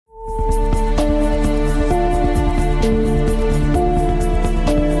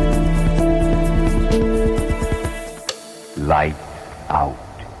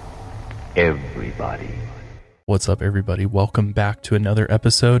everybody. What's up, everybody? Welcome back to another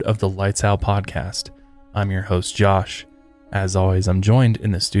episode of the Lights Out Podcast. I'm your host, Josh. As always, I'm joined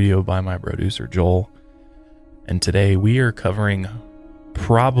in the studio by my producer, Joel. And today we are covering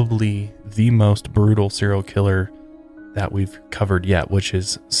probably the most brutal serial killer that we've covered yet, which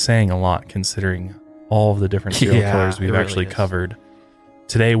is saying a lot considering all of the different serial killers we've actually covered.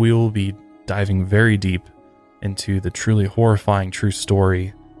 Today we will be diving very deep into the truly horrifying true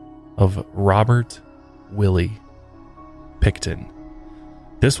story of Robert Willie Pickton.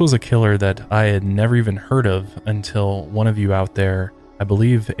 This was a killer that I had never even heard of until one of you out there, I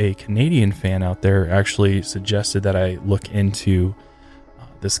believe a Canadian fan out there, actually suggested that I look into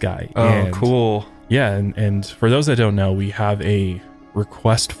this guy. Oh, cool. Yeah, and for those that don't know, we have a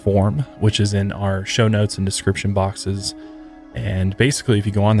request form, which is in our show notes and description boxes. And basically, if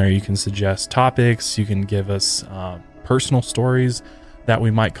you go on there, you can suggest topics, you can give us personal stories that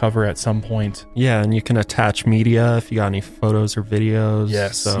we might cover at some point. Yeah, and you can attach media if you got any photos or videos.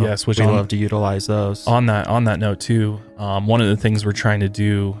 Yes, which we love to utilize those. On that note too, one of the things we're trying to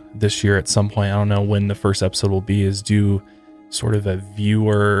do this year at some point, I don't know when the first episode will be, is do sort of a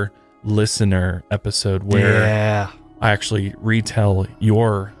viewer listener episode where I actually retell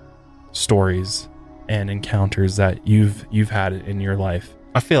your stories and encounters that you've had in your life.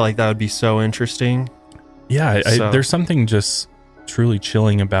 I feel like that would be so interesting. Yeah, there's something just truly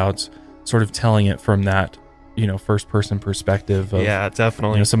chilling about sort of telling it from that, first person perspective of,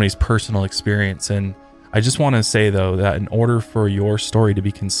 definitely, somebody's personal experience. And I just want to say though that in order for your story to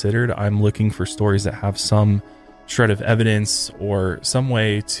be considered, I'm looking for stories that have some shred of evidence or some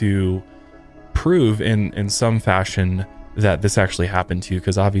way to prove in some fashion that this actually happened to you,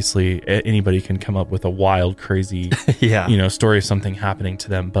 because obviously anybody can come up with a wild, crazy story of something happening to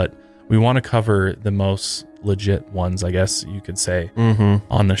them, but we want to cover the most legit ones, I guess you could say,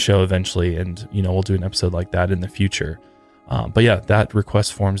 on the show eventually. And, we'll do an episode like that in the future. But yeah, that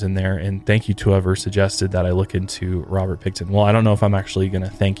request form's in there. And thank you to whoever suggested that I look into Robert Pickton. Well, I don't know if I'm actually going to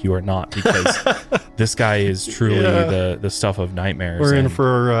thank you or not, because this guy is truly the stuff of nightmares. We're in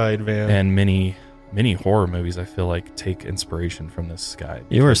for a ride, man. And many horror movies, I feel like, take inspiration from this guy.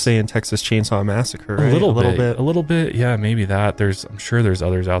 You were saying Texas Chainsaw Massacre, right? A little bit. Yeah, maybe that. I'm sure there's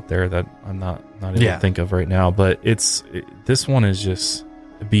others out there that I'm not able to think of right now, but this one is just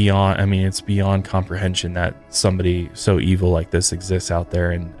beyond, it's beyond comprehension that somebody so evil like this exists out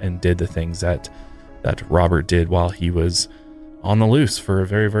there and did the things that Robert did while he was on the loose for a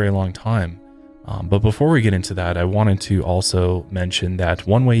very, very long time. But before we get into that, I wanted to also mention that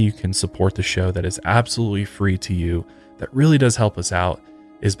one way you can support the show that is absolutely free to you, that really does help us out,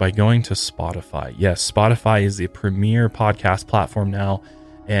 is by going to Spotify. Yes, Spotify is the premier podcast platform now,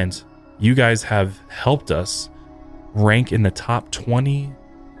 and you guys have helped us rank in the top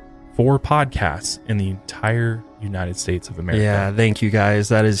 24 podcasts in the entire United States of America. Yeah, thank you guys.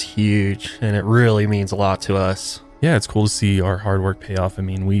 That is huge, and it really means a lot to us. Yeah, it's cool to see our hard work pay off.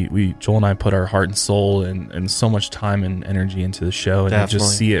 We Joel and I put our heart and soul and so much time and energy into the show, and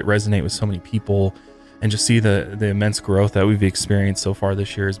just see it resonate with so many people, and just see the immense growth that we've experienced so far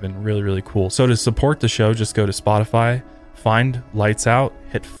this year has been really, really cool. So to support the show, just go to Spotify, find Lights Out,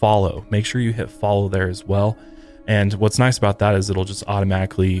 hit follow. Make sure you hit follow there as well. And what's nice about that is it'll just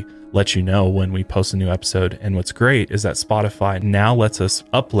automatically let you know when we post a new episode. And what's great is that Spotify now lets us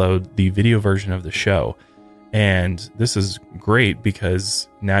upload the video version of the show. And this is great because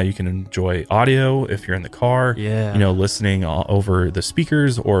now you can enjoy audio if you're in the car, listening over the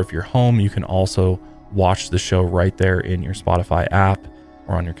speakers, or if you're home, you can also watch the show right there in your Spotify app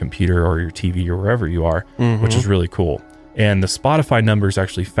or on your computer or your TV or wherever you are, which is really cool. And the Spotify numbers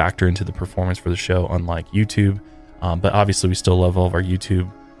actually factor into the performance for the show, unlike YouTube. But obviously we still love all of our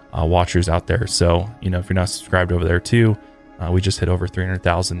YouTube watchers out there. So, if you're not subscribed over there too, we just hit over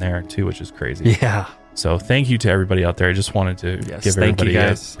 300,000 there too, which is crazy. Yeah. So thank you to everybody out there. I just wanted to give everybody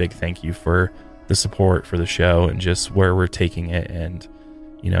a big thank you for the support for the show and just where we're taking it. And,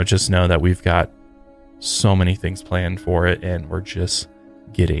 just know that we've got so many things planned for it and we're just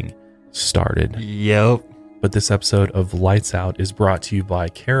getting started. Yep. But this episode of Lights Out is brought to you by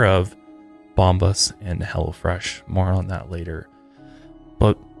care of Bombas and HelloFresh. More on that later.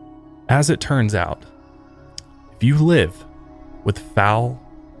 But as it turns out, if you live with foul,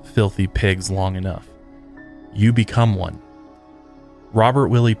 filthy pigs long enough, you become one. Robert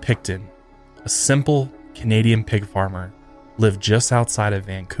Willie Pickton, a simple Canadian pig farmer, lived just outside of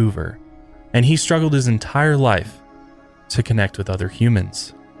Vancouver, and he struggled his entire life to connect with other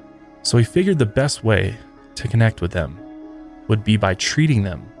humans. So he figured the best way to connect with them would be by treating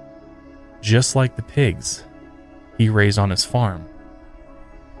them just like the pigs he raised on his farm.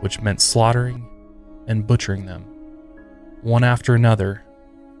 which meant slaughtering and butchering them. One after another,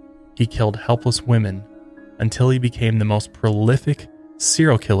 he killed helpless women until he became the most prolific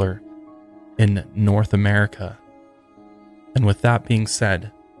serial killer in North America. And with that being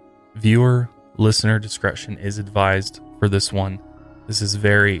said, listener discretion is advised for this one. This is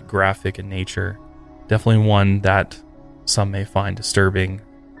very graphic in nature. Definitely one that some may find disturbing.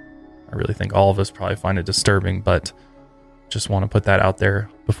 I really think all of us probably find it disturbing, but just want to put that out there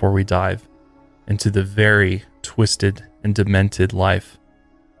before we dive into the very twisted and demented life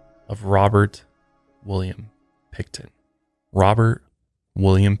of Robert William Pickton. Robert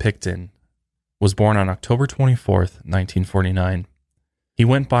William Pickton was born on October 24th, 1949. He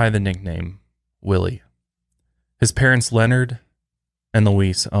went by the nickname Willie. His parents, Leonard and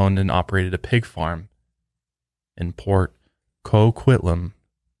Louise, owned and operated a pig farm in Port Coquitlam,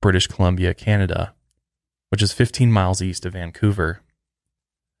 British Columbia, Canada, which is 15 miles east of Vancouver.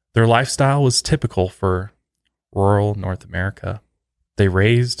 Their lifestyle was typical for rural North America. They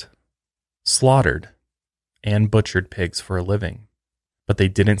raised, slaughtered, and butchered pigs for a living, but they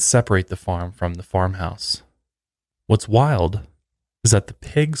didn't separate the farm from the farmhouse. What's wild is that the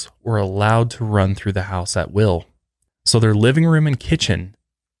pigs were allowed to run through the house at will, so their living room and kitchen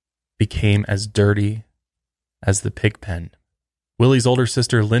became as dirty as the pig pen. Willie's older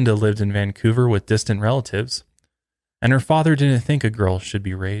sister Linda lived in Vancouver with distant relatives, and her father didn't think a girl should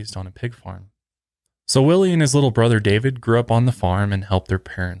be raised on a pig farm. So Willie and his little brother David grew up on the farm and helped their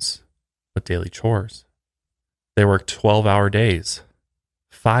parents with daily chores. They worked 12-hour days,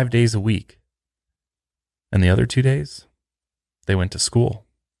 5 days a week, and the other 2 days, they went to school.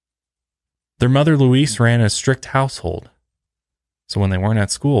 Their mother Louise ran a strict household, so when they weren't at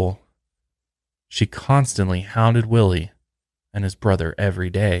school, she constantly hounded Willie and his brother every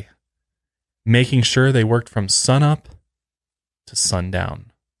day, making sure they worked from sunup to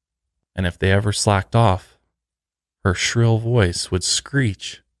sundown. And if they ever slacked off, her shrill voice would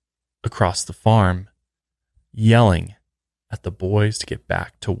screech across the farm, yelling at the boys to get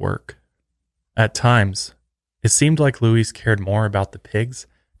back to work. At times, it seemed like Louise cared more about the pigs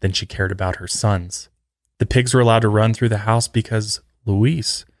than she cared about her sons. The pigs were allowed to run through the house because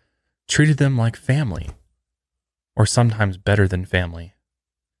Louise treated them like family, or sometimes better than family.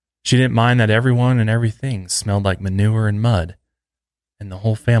 She didn't mind that everyone and everything smelled like manure and mud, and the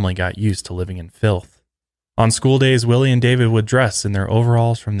whole family got used to living in filth. On school days, Willie and David would dress in their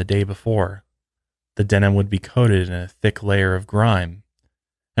overalls from the day before. The denim would be coated in a thick layer of grime,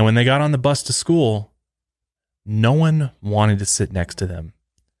 and when they got on the bus to school, no one wanted to sit next to them,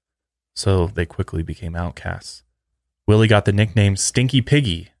 so they quickly became outcasts. Willie got the nickname Stinky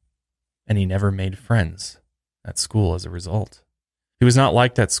Piggy, and he never made friends at school as a result. He was not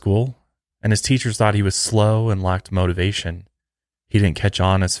liked at school, and his teachers thought he was slow and lacked motivation. He didn't catch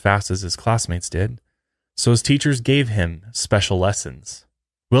on as fast as his classmates did, so his teachers gave him special lessons.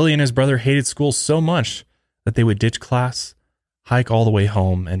 Willie and his brother hated school so much that they would ditch class, hike all the way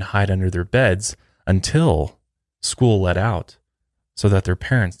home, and hide under their beds until school let out, so that their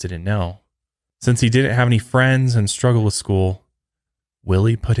parents didn't know. Since he didn't have any friends and struggled with school,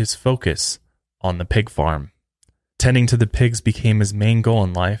 Willie put his focus on the pig farm. Tending to the pigs became his main goal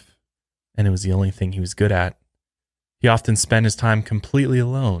in life, and it was the only thing he was good at. He often spent his time completely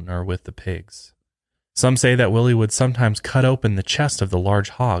alone or with the pigs. Some say that Willie would sometimes cut open the chest of the large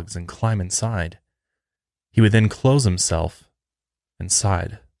hogs and climb inside. He would then close himself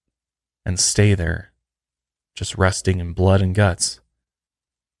inside and stay there, just resting in blood and guts,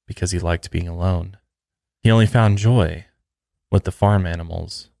 because he liked being alone. He only found joy with the farm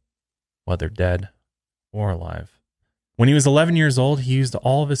animals, whether dead or alive. When he was 11 years old, he used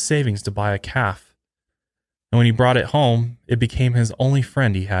all of his savings to buy a calf, and when he brought it home, it became his only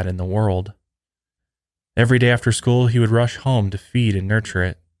friend he had in the world. Every day after school, he would rush home to feed and nurture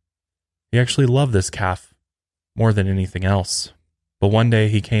it. He actually loved this calf more than anything else, but one day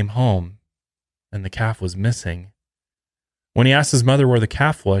he came home, and the calf was missing. When he asked his mother where the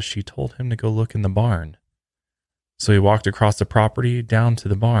calf was, she told him to go look in the barn. So he walked across the property down to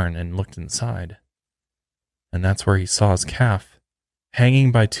the barn and looked inside. And that's where he saw his calf,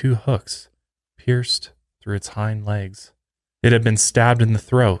 hanging by 2 hooks, pierced through its hind legs. It had been stabbed in the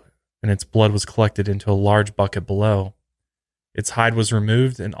throat, and its blood was collected into a large bucket below. Its hide was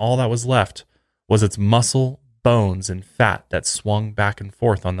removed, and all that was left was its muscle, bones, and fat that swung back and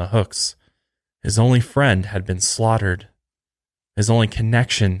forth on the hooks. His only friend had been slaughtered. His only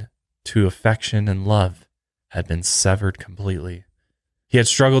connection to affection and love had been severed completely. He had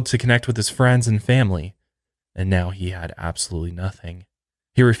struggled to connect with his friends and family, and now he had absolutely nothing.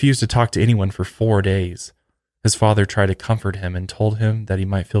 He refused to talk to anyone for 4 days, His father tried to comfort him and told him that he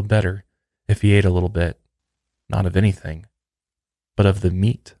might feel better if he ate a little bit, not of anything, but of the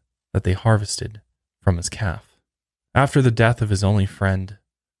meat that they harvested from his calf. After the death of his only friend,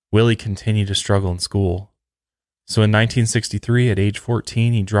 Willie continued to struggle in school. So in 1963, at age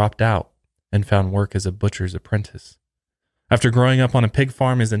 14, he dropped out and found work as a butcher's apprentice. After growing up on a pig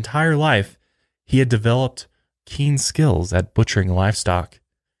farm his entire life, he had developed keen skills at butchering livestock.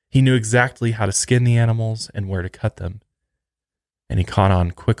 He knew exactly how to skin the animals and where to cut them. And he caught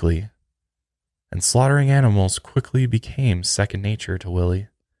on quickly. And slaughtering animals quickly became second nature to Willie.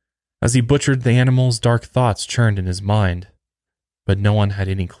 As he butchered the animals, dark thoughts churned in his mind. But no one had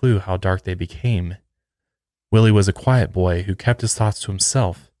any clue how dark they became. Willie was a quiet boy who kept his thoughts to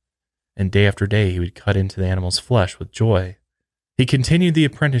himself, and day after day he would cut into the animal's flesh with joy. He continued the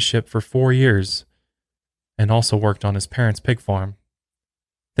apprenticeship for 4 years, and also worked on his parents' pig farm.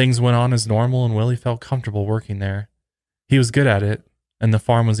 Things went on as normal, and Willie felt comfortable working there. He was good at it, and the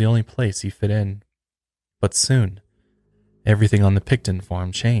farm was the only place he fit in. But soon, everything on the Picton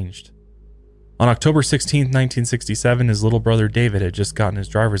farm changed. On October 16, 1967, his little brother David had just gotten his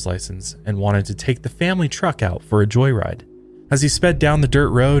driver's license and wanted to take the family truck out for a joyride. As he sped down the dirt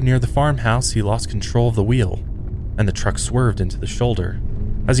road near the farmhouse, he lost control of the wheel, and the truck swerved into the shoulder.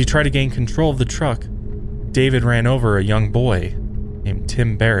 As he tried to gain control of the truck, David ran over a young boy named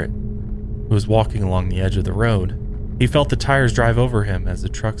Tim Barrett, who was walking along the edge of the road. He felt the tires drive over him as the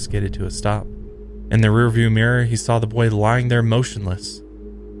truck skidded to a stop. In the rearview mirror, he saw the boy lying there motionless.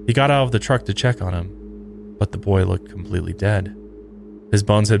 He got out of the truck to check on him, but the boy looked completely dead. His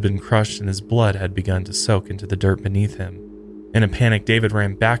bones had been crushed and his blood had begun to soak into the dirt beneath him. In a panic, David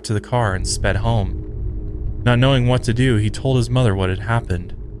ran back to the car and sped home. Not knowing what to do, he told his mother what had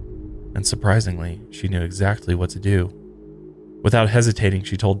happened, and surprisingly, she knew exactly what to do. Without hesitating,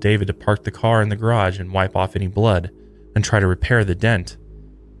 she told David to park the car in the garage and wipe off any blood and try to repair the dent.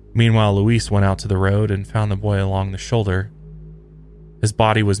 Meanwhile, Luis went out to the road and found the boy along the shoulder. His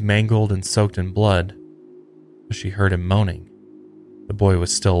body was mangled and soaked in blood, but she heard him moaning. The boy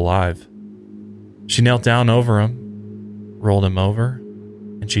was still alive. She knelt down over him, rolled him over,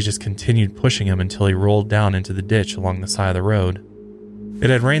 and she just continued pushing him until he rolled down into the ditch along the side of the road. It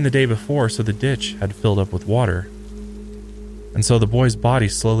had rained the day before, so the ditch had filled up with water. And so the boy's body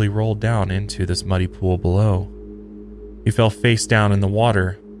slowly rolled down into this muddy pool below. He fell face down in the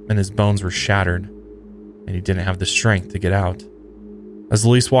water, and his bones were shattered, and he didn't have the strength to get out. As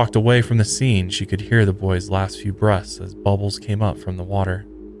Luis walked away from the scene, she could hear the boy's last few breaths as bubbles came up from the water.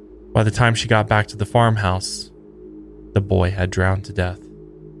 By the time she got back to the farmhouse, the boy had drowned to death.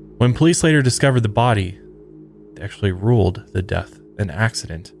 When police later discovered the body, they actually ruled the death an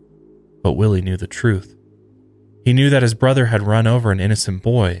accident, but Willie knew the truth. He knew that his brother had run over an innocent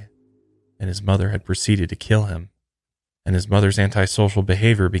boy, and his mother had proceeded to kill him, and his mother's antisocial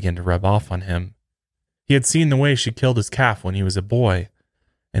behavior began to rub off on him. He had seen the way she killed his calf when he was a boy,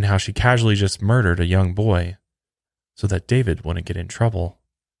 and how she casually just murdered a young boy, so that David wouldn't get in trouble.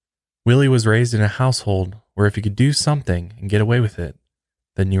 Willie was raised in a household where if you could do something and get away with it,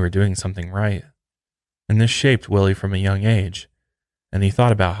 then you were doing something right. And this shaped Willie from a young age, and he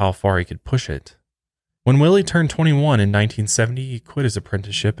thought about how far he could push it. When Willie turned 21 in 1970, he quit his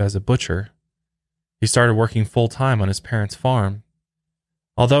apprenticeship as a butcher. He started working full-time on his parents' farm.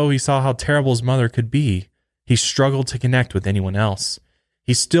 Although he saw how terrible his mother could be, he struggled to connect with anyone else.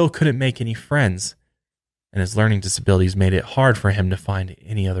 He still couldn't make any friends, and his learning disabilities made it hard for him to find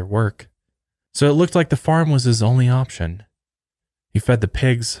any other work. So it looked like the farm was his only option. He fed the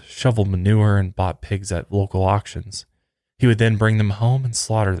pigs, shoveled manure, and bought pigs at local auctions. He would then bring them home and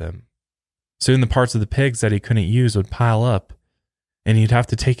slaughter them. Soon the parts of the pigs that he couldn't use would pile up, and he'd have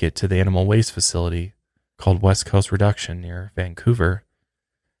to take it to the animal waste facility called West Coast Reduction near Vancouver.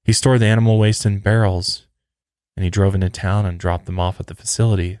 He stored the animal waste in barrels, and he drove into town and dropped them off at the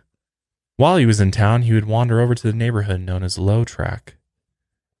facility. While he was in town, he would wander over to the neighborhood known as Low Track,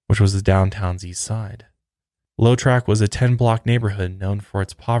 which was the downtown's east side. Low Track was a 10-block neighborhood known for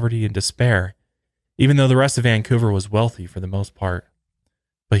its poverty and despair, even though the rest of Vancouver was wealthy for the most part.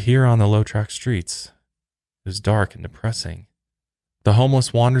 But here on the Low Track streets, it was dark and depressing. The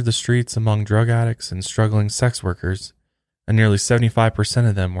homeless wandered the streets among drug addicts and struggling sex workers, and nearly 75%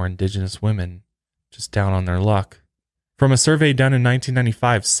 of them were Indigenous women, just down on their luck. From a survey done in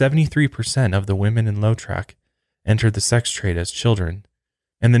 1995, 73% of the women in Low Track entered the sex trade as children,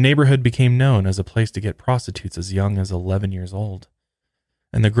 and the neighborhood became known as a place to get prostitutes as young as 11 years old.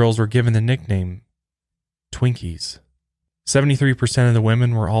 And the girls were given the nickname Twinkies. 73% of the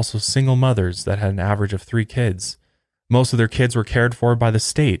women were also single mothers that had an average of 3 kids. Most of their kids were cared for by the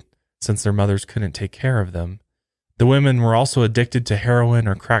state, since their mothers couldn't take care of them. The women were also addicted to heroin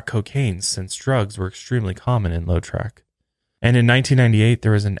or crack cocaine since drugs were extremely common in Lautrec. And in 1998,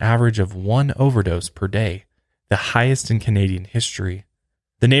 there was an average of 1 overdose per day, the highest in Canadian history.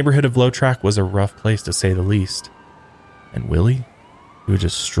 The neighborhood of Lautrec was a rough place to say the least. And Willie? He would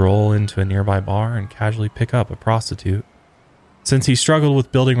just stroll into a nearby bar and casually pick up a prostitute. Since he struggled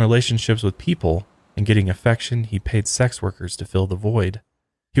with building relationships with people and getting affection, he paid sex workers to fill the void.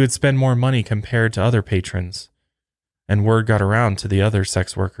 He would spend more money compared to other patrons, and word got around to the other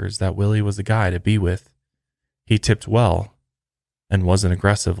sex workers that Willie was the guy to be with. He tipped well and wasn't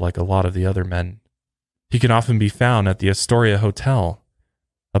aggressive like a lot of the other men. He can often be found at the Astoria Hotel,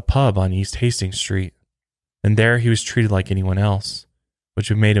 a pub on East Hastings Street, and there he was treated like anyone else, which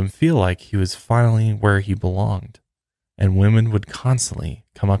made him feel like he was finally where he belonged, and women would constantly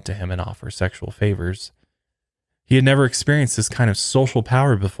come up to him and offer sexual favors. He had never experienced this kind of social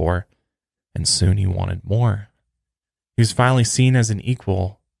power before, and soon he wanted more. He was finally seen as an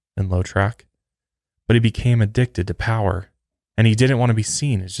equal in Lautrec, but he became addicted to power, and he didn't want to be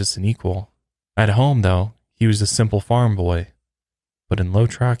seen as just an equal. At home, though, he was a simple farm boy, but in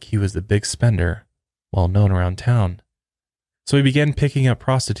Lautrec, he was the big spender, well known around town. So he began picking up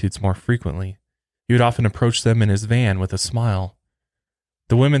prostitutes more frequently. He would often approach them in his van with a smile.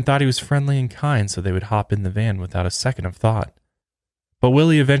 The women thought he was friendly and kind, so they would hop in the van without a second of thought. But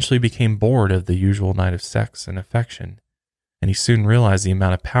Willie eventually became bored of the usual night of sex and affection, and he soon realized the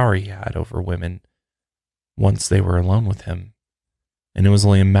amount of power he had over women once they were alone with him. And it was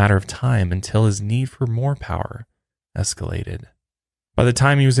only a matter of time until his need for more power escalated. By the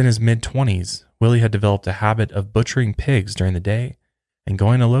time he was in his mid-20s, Willie had developed a habit of butchering pigs during the day and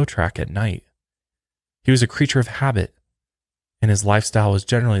going to Lautrec at night. He was a creature of habit, and his lifestyle was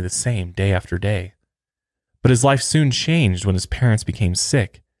generally the same day after day. But his life soon changed when his parents became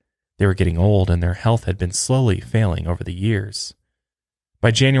sick. They were getting old, and their health had been slowly failing over the years.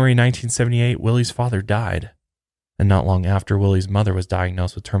 By January 1978, Willie's father died, and not long after, Willie's mother was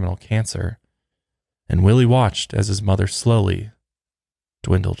diagnosed with terminal cancer, and Willie watched as his mother slowly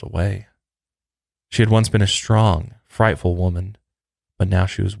dwindled away. She had once been a strong, frightful woman, but now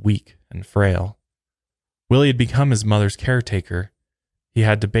she was weak and frail. Willie had become his mother's caretaker. He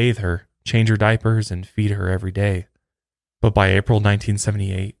had to bathe her, change her diapers, and feed her every day. But by April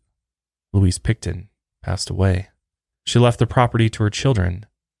 1978, Louise Picton passed away. She left the property to her children,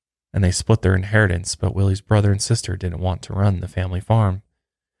 and they split their inheritance, but Willie's brother and sister didn't want to run the family farm.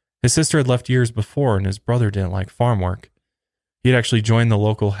 His sister had left years before, and his brother didn't like farm work. He had actually joined the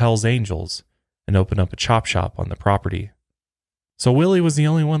local Hells Angels and opened up a chop shop on the property. So Willie was the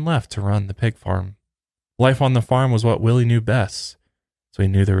only one left to run the pig farm. Life on the farm was what Willie knew best, so he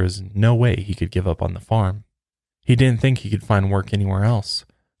knew there was no way he could give up on the farm. He didn't think he could find work anywhere else,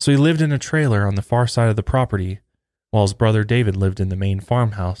 so he lived in a trailer on the far side of the property, while his brother David lived in the main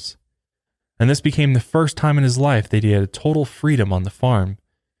farmhouse. And this became the first time in his life that he had total freedom on the farm,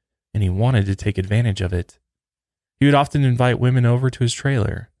 and he wanted to take advantage of it. He would often invite women over to his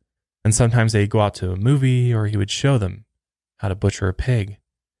trailer, and sometimes they'd go out to a movie, or he would show them how to butcher a pig.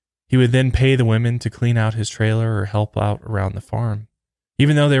 He would then pay the women to clean out his trailer or help out around the farm.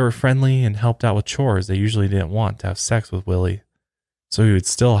 Even though they were friendly and helped out with chores, they usually didn't want to have sex with Willie, so he would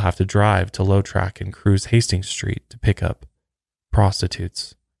still have to drive to Lautrec and cruise Hastings Street to pick up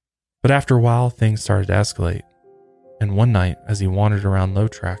prostitutes. But after a while, things started to escalate, and one night, as he wandered around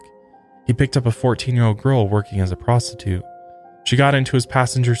Lautrec, he picked up a 14-year-old girl working as a prostitute. She got into his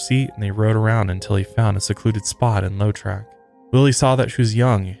passenger seat, and they rode around until he found a secluded spot in Lautrec. Willie saw that she was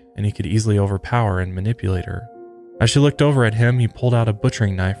young, and he could easily overpower and manipulate her. As she looked over at him, he pulled out a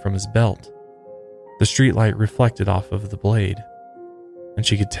butchering knife from his belt. The streetlight reflected off of the blade, and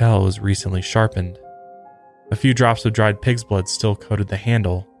she could tell it was recently sharpened. A few drops of dried pig's blood still coated the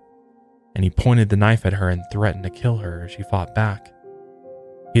handle, and he pointed the knife at her and threatened to kill her as she fought back.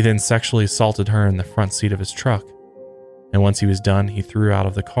 He then sexually assaulted her in the front seat of his truck, and once he was done, he threw her out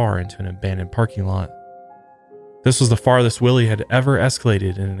of the car into an abandoned parking lot. This was the farthest Willie had ever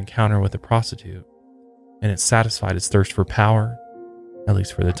escalated in an encounter with a prostitute, and it satisfied his thirst for power, at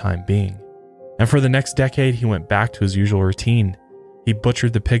least for the time being. And for the next decade, he went back to his usual routine. He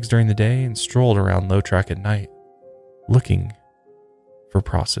butchered the pigs during the day and strolled around Lautrec at night, looking for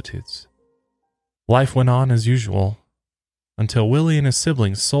prostitutes. Life went on as usual, until Willie and his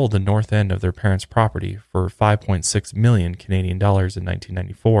siblings sold the north end of their parents' property for 5.6 million Canadian dollars in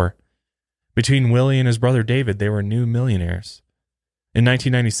 1994. Between Willie and his brother David, they were new millionaires. In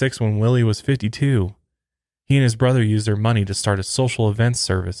 1996, when Willie was 52, he and his brother used their money to start a social events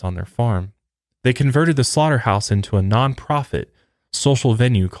service on their farm. They converted the slaughterhouse into a non-profit social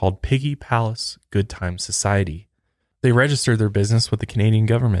venue called Piggy Palace Good Time Society. They registered their business with the Canadian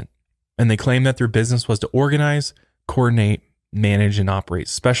government, and they claimed that their business was to organize, coordinate, manage, and operate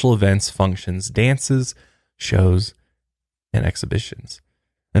special events, functions, dances, shows, and exhibitions.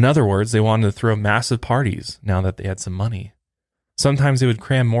 In other words, they wanted to throw massive parties now that they had some money. Sometimes they would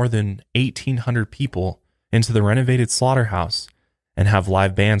cram more than 1,800 people into the renovated slaughterhouse and have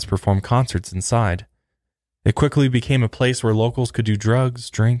live bands perform concerts inside. It quickly became a place where locals could do drugs,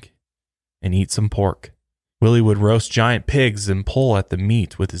 drink, and eat some pork. Willie would roast giant pigs and pull at the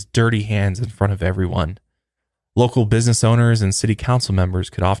meat with his dirty hands in front of everyone. Local business owners and city council members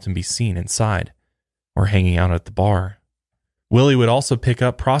could often be seen inside or hanging out at the bar. Willie would also pick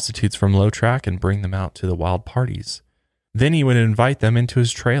up prostitutes from Low Track and bring them out to the wild parties. Then he would invite them into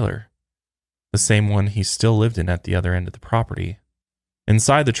his trailer, the same one he still lived in at the other end of the property.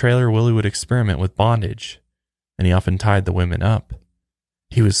 Inside the trailer, Willie would experiment with bondage, and he often tied the women up.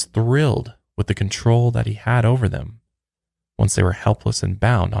 He was thrilled with the control that he had over them once they were helpless and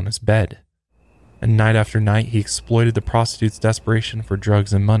bound on his bed. And night after night, he exploited the prostitutes' desperation for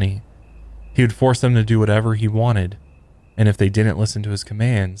drugs and money. He would force them to do whatever he wanted, and if they didn't listen to his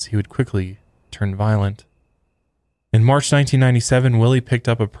commands, he would quickly turn violent. In March 1997, Willie picked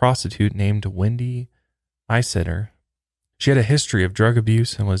up a prostitute named Wendy Eisetter. She had a history of drug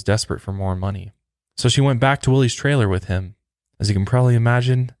abuse and was desperate for more money. So she went back to Willie's trailer with him. As you can probably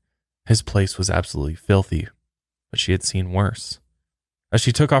imagine, his place was absolutely filthy, but she had seen worse. As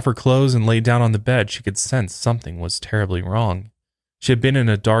she took off her clothes and laid down on the bed, she could sense something was terribly wrong. She had been in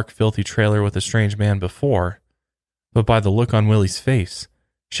a dark, filthy trailer with a strange man before, but by the look on Willie's face,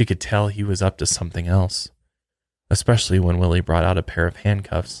 she could tell he was up to something else, especially when Willie brought out a pair of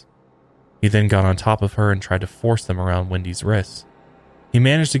handcuffs. He then got on top of her and tried to force them around Wendy's wrists. He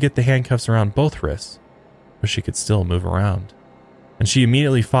managed to get the handcuffs around both wrists, but she could still move around. And she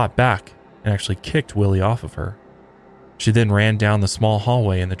immediately fought back and actually kicked Willie off of her. She then ran down the small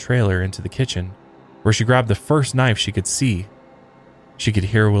hallway in the trailer into the kitchen, where she grabbed the first knife she could see. She could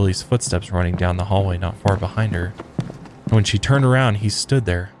hear Willie's footsteps running down the hallway not far behind her. And when she turned around, he stood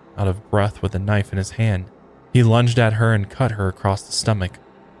there, out of breath with a knife in his hand. He lunged at her and cut her across the stomach,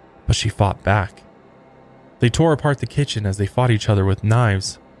 but she fought back. They tore apart the kitchen as they fought each other with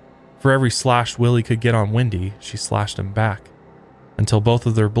knives. For every slash Willie could get on Wendy, she slashed him back, until both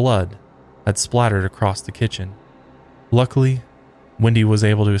of their blood had splattered across the kitchen. Luckily, Wendy was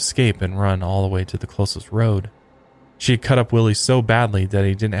able to escape and run all the way to the closest road. She had cut up Willie so badly that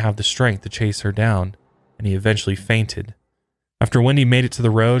he didn't have the strength to chase her down, and he eventually fainted. After Wendy made it to the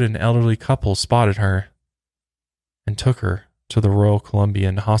road, an elderly couple spotted her and took her to the Royal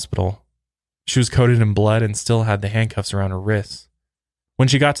Columbian Hospital. She was coated in blood and still had the handcuffs around her wrists. When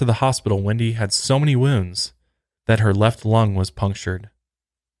she got to the hospital, Wendy had so many wounds that her left lung was punctured,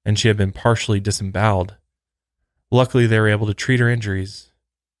 and she had been partially disemboweled. Luckily, they were able to treat her injuries,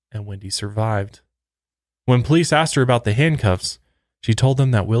 and Wendy survived. When police asked her about the handcuffs, she told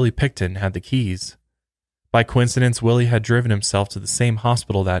them that Willie Pickton had the keys. By coincidence, Willie had driven himself to the same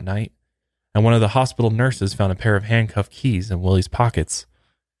hospital that night, and one of the hospital nurses found a pair of handcuff keys in Willie's pockets.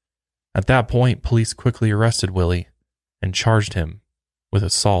 At that point, police quickly arrested Willie and charged him with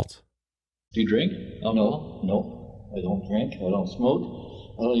assault. Do you drink? Oh, no, I don't drink, I don't smoke.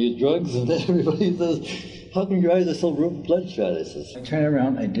 I don't use drugs, and then everybody says, how come your eyes are so bloodshot? I says, I turned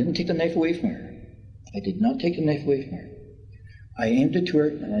around, I didn't take the knife away from her. I did not take the knife away from her. I aimed it to her,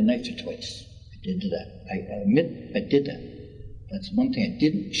 and I knifed her twice. I did that. I admit I did that. That's one thing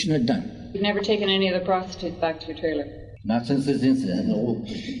I shouldn't have done. You've never taken any of the prostitutes back to your trailer? Not since this incident, no.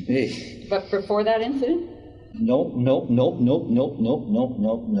 Hey. But before that incident? No.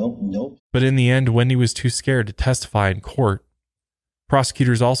 But in the end, Wendy was too scared to testify in court.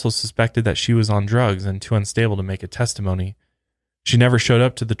 Prosecutors also suspected that she was on drugs and too unstable to make a testimony. She never showed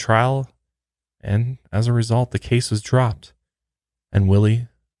up to the trial, and as a result, the case was dropped, and Willie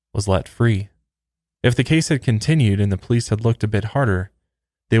was let free. If the case had continued and the police had looked a bit harder,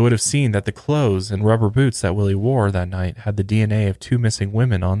 they would have seen that the clothes and rubber boots that Willie wore that night had the DNA of 2 missing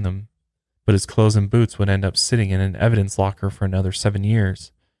women on them, but his clothes and boots would end up sitting in an evidence locker for another 7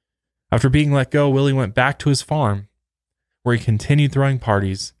 years. After being let go, Willie went back to his farm, where he continued throwing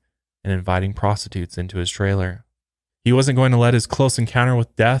parties and inviting prostitutes into his trailer. He wasn't going to let his close encounter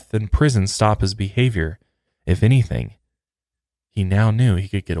with death and prison stop his behavior. If anything, he now knew he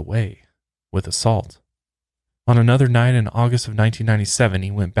could get away with assault. On another night in August of 1997,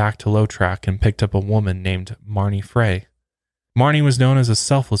 he went back to Low Track and picked up a woman named Marnie Frey. Marnie was known as a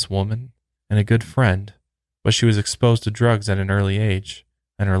selfless woman and a good friend, but she was exposed to drugs at an early age,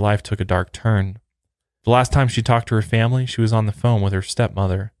 and her life took a dark turn. The last time she talked to her family, she was on the phone with her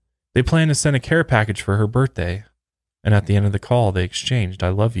stepmother. They planned to send a care package for her birthday. and at the end of the call, they exchanged I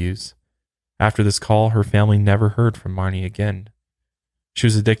love yous. After this call, her family never heard from Marnie again. She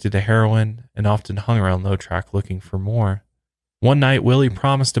was addicted to heroin and often hung around Lotrac looking for more. One night, Willie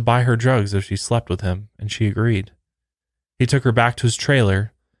promised to buy her drugs if she slept with him, and she agreed. He took her back to his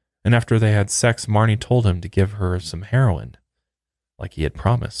trailer, and after they had sex, Marnie told him to give her some heroin, like he had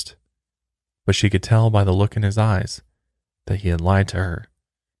promised. But she could tell by the look in his eyes that he had lied to her.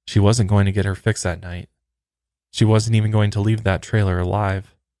 She wasn't going to get her fix that night. She wasn't even going to leave that trailer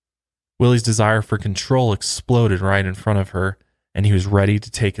alive. Willie's desire for control exploded right in front of her, and he was ready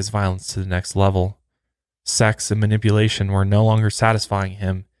to take his violence to the next level. Sex and manipulation were no longer satisfying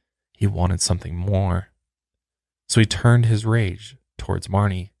him. He wanted something more. So he turned his rage towards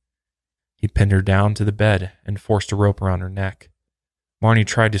Marnie. He pinned her down to the bed and forced a rope around her neck. Marnie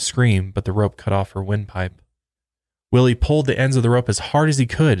tried to scream, but the rope cut off her windpipe. Willie pulled the ends of the rope as hard as he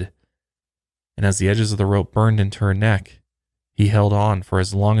could, and as the edges of the rope burned into her neck, he held on for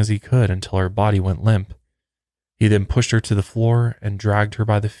as long as he could until her body went limp. He then pushed her to the floor and dragged her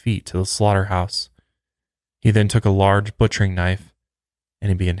by the feet to the slaughterhouse. He then took a large butchering knife and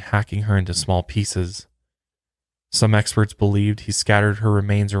he began hacking her into small pieces. Some experts believed he scattered her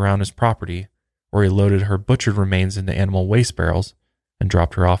remains around his property, or he loaded her butchered remains into animal waste barrels and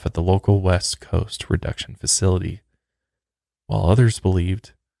dropped her off at the local West Coast reduction facility, while others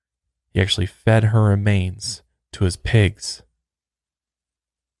believed he actually fed her remains to his pigs.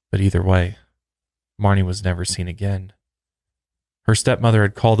 But either way, Marnie was never seen again. Her stepmother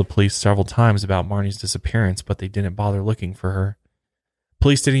had called the police several times about Marnie's disappearance, but they didn't bother looking for her.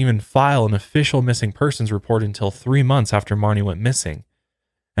 Police didn't even file an official missing persons report until 3 months after Marnie went missing,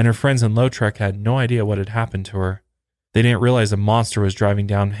 and her friends in Lotrac had no idea what had happened to her. They didn't realize a monster was driving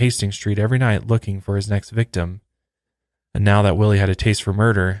down Hastings Street every night looking for his next victim. And now that Willie had a taste for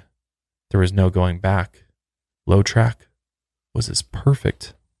murder, there was no going back. Lotrac was his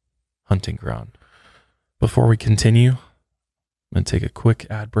perfect hunting ground. Before we continue, I'm going to take a quick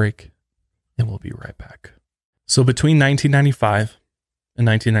ad break, and we'll be right back. So between 1995 and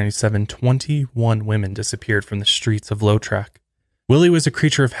 1997, 21 women disappeared from the streets of Lotrac. Willie was a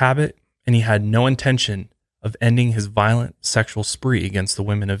creature of habit, and he had no intention of ending his violent sexual spree against the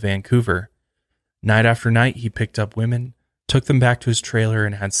women of Vancouver. Night after night, he picked up women, took them back to his trailer,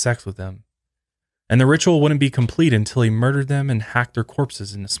 and had sex with them. And the ritual wouldn't be complete until he murdered them and hacked their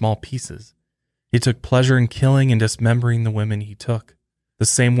corpses into small pieces. He took pleasure in killing and dismembering the women he took, the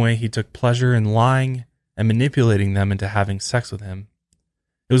same way he took pleasure in lying and manipulating them into having sex with him.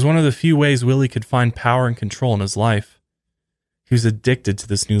 It was one of the few ways Willie could find power and control in his life. He was addicted to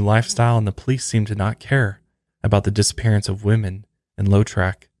this new lifestyle, and the police seemed to not care about the disappearance of women in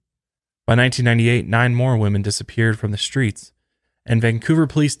Lotrac. By 1998, 9 more women disappeared from the streets, and Vancouver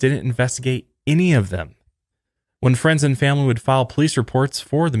police didn't investigate any of them. When friends and family would file police reports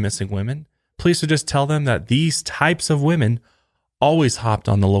for the missing women, police would just tell them that these types of women always hopped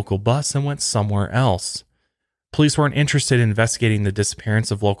on the local bus and went somewhere else. Police weren't interested in investigating the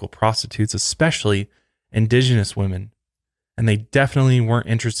disappearance of local prostitutes, especially Indigenous women, and they definitely weren't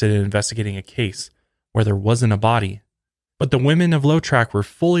interested in investigating a case where there wasn't a body. But the women of Lotrac were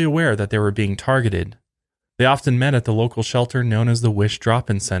fully aware that they were being targeted. They often met at the local shelter known as the Wish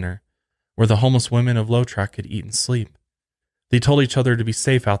Drop-In Center, where the homeless women of Lotrac could eat and sleep. They told each other to be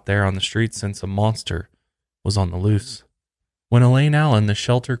safe out there on the streets since a monster was on the loose. When Elaine Allen, the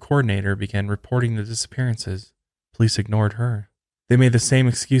shelter coordinator, began reporting the disappearances, police ignored her. They made the same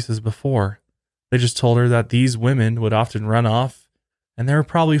excuse as before. They just told her that these women would often run off and they were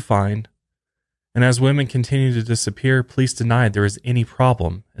probably fine. And as women continued to disappear, police denied there was any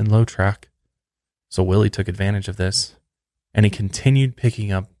problem in Lotrac. So Willie took advantage of this, and he continued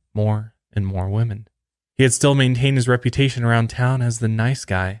picking up more and more women. He had still maintained his reputation around town as the nice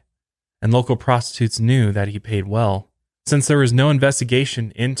guy, and local prostitutes knew that he paid well. Since there was no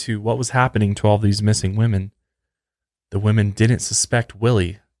investigation into what was happening to all these missing women, the women didn't suspect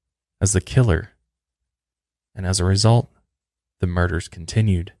Willie as the killer. And as a result, the murders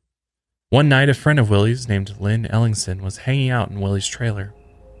continued. One night, a friend of Willie's named Lynn Ellingson was hanging out in Willie's trailer.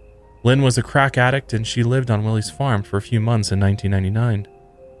 Lynn was a crack addict, and she lived on Willie's farm for a few months in 1999.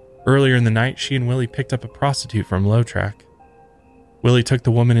 Earlier in the night, she and Willie picked up a prostitute from Lotrac. Willie took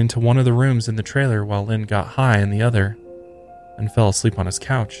the woman into one of the rooms in the trailer while Lynn got high in the other and fell asleep on his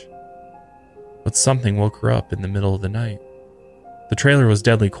couch. But something woke her up in the middle of the night. The trailer was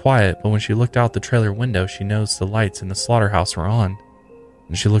deadly quiet, but when she looked out the trailer window, she noticed the lights in the slaughterhouse were on,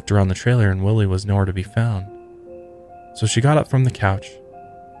 and she looked around the trailer and Willie was nowhere to be found. So she got up from the couch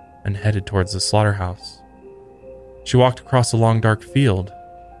and headed towards the slaughterhouse. She walked across a long dark field,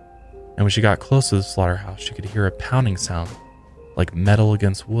 and when she got close to the slaughterhouse, she could hear a pounding sound like metal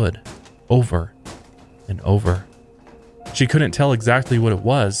against wood, over and over. She couldn't tell exactly what it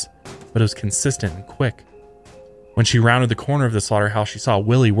was, but it was consistent and quick. When she rounded the corner of the slaughterhouse, she saw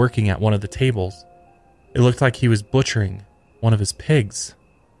Willie working at one of the tables. It looked like he was butchering one of his pigs.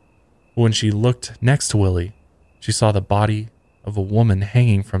 When she looked next to Willie, she saw the body of a woman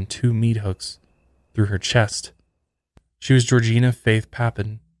hanging from 2 meat hooks through her chest. She was Georgina Faith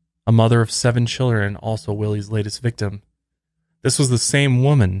Papin, a mother of 7 children and also Willie's latest victim. This was the same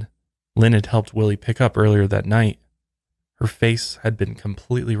woman Lynn had helped Willie pick up earlier that night. Her face had been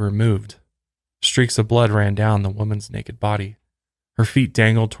completely removed. Streaks of blood ran down the woman's naked body. Her feet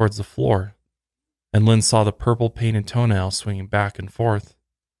dangled towards the floor, and Lynn saw the purple painted toenails swinging back and forth.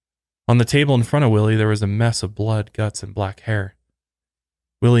 On the table in front of Willie, there was a mess of blood, guts, and black hair.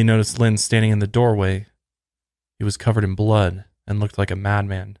 Willie noticed Lynn standing in the doorway. He was covered in blood and looked like a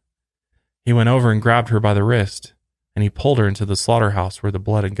madman. He went over and grabbed her by the wrist, and he pulled her into the slaughterhouse where the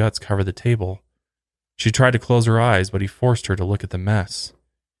blood and guts covered the table. She tried to close her eyes, but he forced her to look at the mess.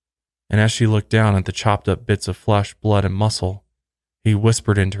 And as she looked down at the chopped up bits of flesh, blood, and muscle, he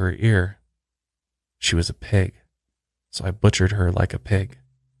whispered into her ear, "She was a pig, so I butchered her like a pig."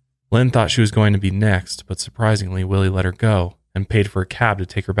 Lynn thought she was going to be next, but surprisingly, Willie let her go and paid for a cab to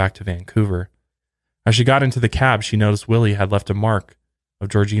take her back to Vancouver. As she got into the cab, she noticed Willie had left a mark of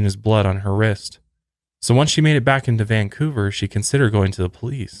Georgina's blood on her wrist. So once she made it back into Vancouver, she considered going to the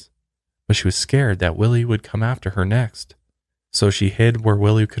police, but she was scared that Willie would come after her next. So she hid where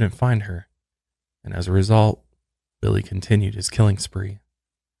Willie couldn't find her, and as a result, Willie continued his killing spree.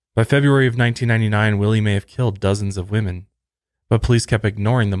 By February of 1999, Willie may have killed dozens of women, but police kept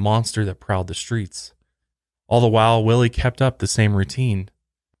ignoring the monster that prowled the streets. All the while, Willie kept up the same routine.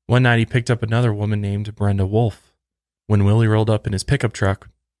 One night, he picked up another woman named Brenda Wolf. When Willie rolled up in his pickup truck,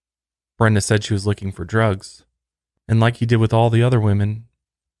 Brenda said she was looking for drugs. And like he did with all the other women,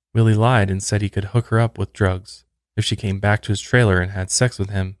 Willie lied and said he could hook her up with drugs if she came back to his trailer and had sex with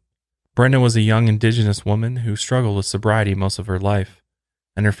him. Brenda was a young Indigenous woman who struggled with sobriety most of her life,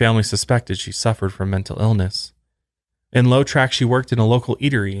 and her family suspected she suffered from mental illness. In Low Track, she worked in a local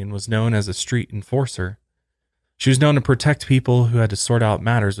eatery and was known as a street enforcer. She was known to protect people who had to sort out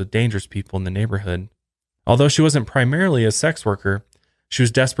matters with dangerous people in the neighborhood. Although she wasn't primarily a sex worker, she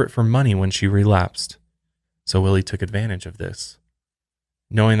was desperate for money when she relapsed. So Willie took advantage of this.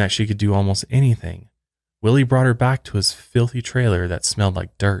 Knowing that she could do almost anything, Willie brought her back to his filthy trailer that smelled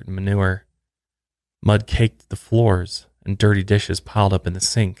like dirt and manure. Mud caked the floors and dirty dishes piled up in the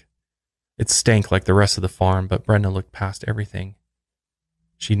sink. It stank like the rest of the farm, but Brenda looked past everything.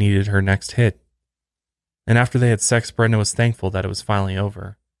 She needed her next hit. And after they had sex, Brenda was thankful that it was finally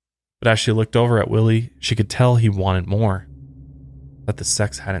over. But as she looked over at Willie, she could tell he wanted more, that the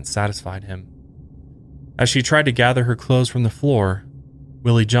sex hadn't satisfied him. As she tried to gather her clothes from the floor,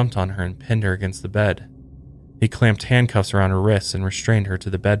 Willie jumped on her and pinned her against the bed. He clamped handcuffs around her wrists and restrained her to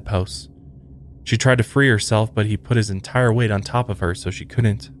the bedposts. She tried to free herself, but he put his entire weight on top of her so she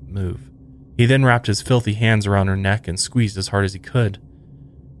couldn't move. He then wrapped his filthy hands around her neck and squeezed as hard as he could.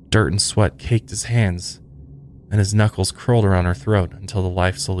 Dirt and sweat caked his hands, and his knuckles curled around her throat until the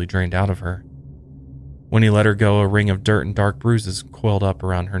life slowly drained out of her. When he let her go, a ring of dirt and dark bruises coiled up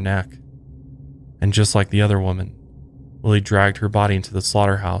around her neck. And just like the other woman, Willie dragged her body into the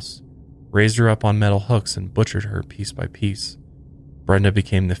slaughterhouse, raised her up on metal hooks, and butchered her piece by piece. Brenda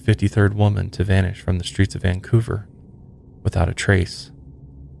became the 53rd woman to vanish from the streets of Vancouver without a trace.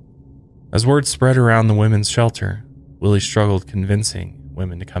 As word spread around the women's shelter, Willie struggled convincing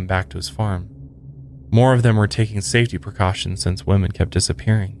women to come back to his farm. More of them were taking safety precautions since women kept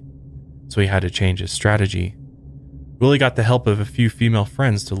disappearing, so he had to change his strategy. Willie got the help of a few female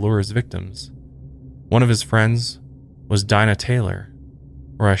friends to lure his victims. One of his friends was Dinah Taylor,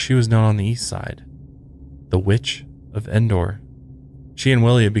 or as she was known on the east side, the Witch of Endor. She and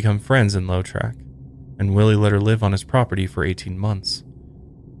Willie had become friends in Low Track, and Willie let her live on his property for 18 months.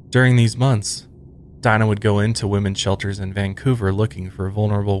 During these months, Dinah would go into women's shelters in Vancouver looking for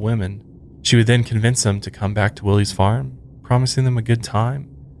vulnerable women. She would then convince them to come back to Willie's farm, promising them a good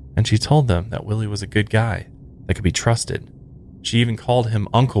time, and she told them that Willie was a good guy that could be trusted. She even called him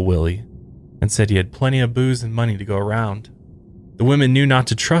Uncle Willie and said he had plenty of booze and money to go around. The women knew not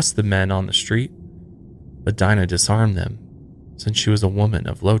to trust the men on the street, but Dinah disarmed them since she was a woman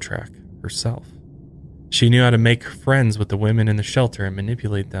of Low Track herself. She knew how to make friends with the women in the shelter and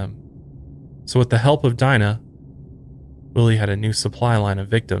manipulate them. So with the help of Dinah, Willie had a new supply line of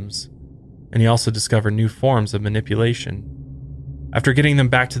victims, and he also discovered new forms of manipulation. After getting them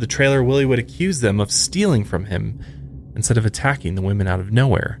back to the trailer, Willie would accuse them of stealing from him instead of attacking the women out of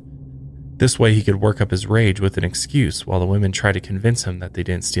nowhere. This way he could work up his rage with an excuse while the women tried to convince him that they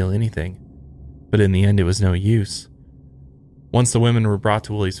didn't steal anything. But in the end, it was no use. Once the women were brought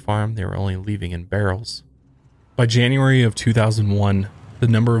to Willie's farm, they were only leaving in barrels. By January of 2001, the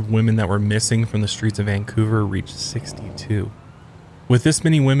number of women that were missing from the streets of Vancouver reached 62. With this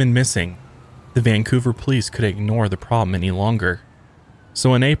many women missing, the Vancouver police couldn't ignore the problem any longer.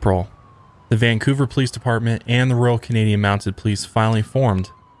 So in April, the Vancouver Police Department and the Royal Canadian Mounted Police finally formed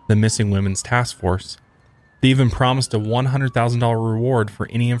the Missing Women's Task Force. They even promised a $100,000 reward for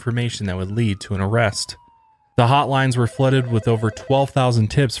any information that would lead to an arrest. The hotlines were flooded with over 12,000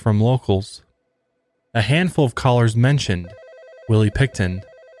 tips from locals. A handful of callers mentioned Willie Pickton,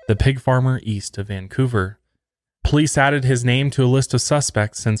 the pig farmer east of Vancouver. Police added his name to a list of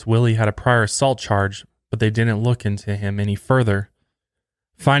suspects since Willie had a prior assault charge, but they didn't look into him any further.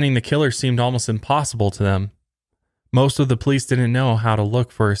 Finding the killer seemed almost impossible to them. Most of the police didn't know how to look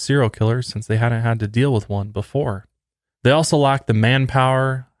for a serial killer since they hadn't had to deal with one before. They also lacked the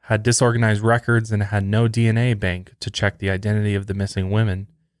manpower, had disorganized records, and had no DNA bank to check the identity of the missing women.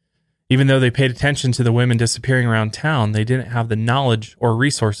 Even though they paid attention to the women disappearing around town, they didn't have the knowledge or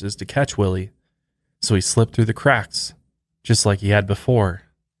resources to catch Willie. So he slipped through the cracks, just like he had before.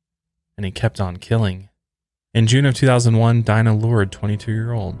 And he kept on killing. In June of 2001, Dinah lured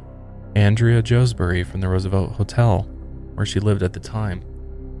 22-year-old Andrea Josbury from the Roosevelt Hotel, where she lived at the time,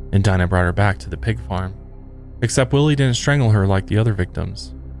 and Dinah brought her back to the pig farm. Except Willie didn't strangle her like the other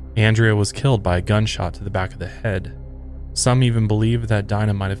victims. Andrea was killed by a gunshot to the back of the head. Some even believe that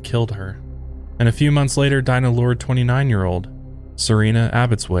Dinah might have killed her. And a few months later, Dinah lured 29-year-old Serena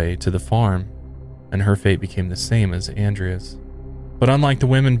Abbotsway to the farm, and her fate became the same as Andrea's. But unlike the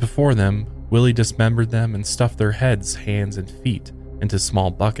women before them, Willie dismembered them and stuffed their heads, hands, and feet into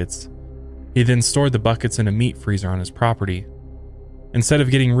small buckets. He then stored the buckets in a meat freezer on his property. Instead of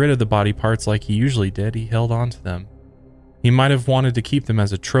getting rid of the body parts like he usually did, he held on to them. He might have wanted to keep them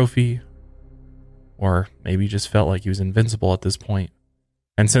as a trophy, or maybe just felt like he was invincible at this point.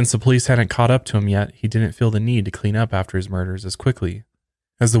 And since the police hadn't caught up to him yet, he didn't feel the need to clean up after his murders as quickly.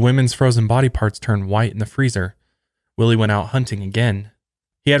 As the women's frozen body parts turned white in the freezer, Willie went out hunting again.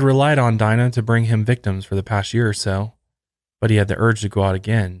 He had relied on Dinah to bring him victims for the past year or so, but he had the urge to go out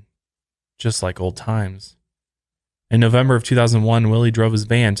again, just like old times. In November of 2001, Willie drove his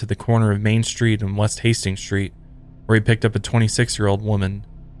van to the corner of Main Street and West Hastings Street, where he picked up a 26-year-old woman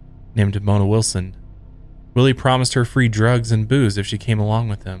named Mona Wilson. Willie promised her free drugs and booze if she came along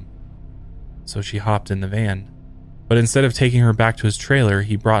with him, so she hopped in the van. But instead of taking her back to his trailer,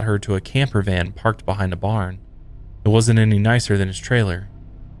 he brought her to a camper van parked behind a barn. It wasn't any nicer than his trailer.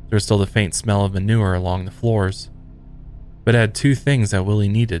 There was still the faint smell of manure along the floors. But it had two things that Willie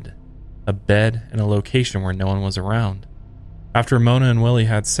needed: a bed and a location where no one was around. After Mona and Willie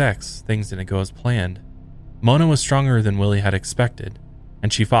had sex, things didn't go as planned. Mona was stronger than Willie had expected,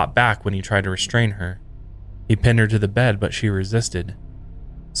 and she fought back when he tried to restrain her. He pinned her to the bed, but she resisted.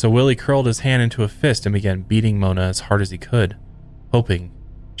 So Willie curled his hand into a fist and began beating Mona as hard as he could, hoping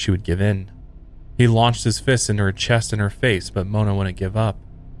she would give in. He launched his fist into her chest and her face, but Mona wouldn't give up.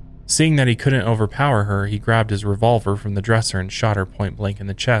 Seeing that he couldn't overpower her, he grabbed his revolver from the dresser and shot her point blank in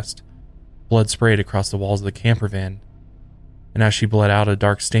the chest. Blood sprayed across the walls of the camper van, and as she bled out, a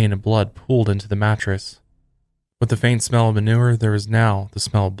dark stain of blood pooled into the mattress. With the faint smell of manure, there was now the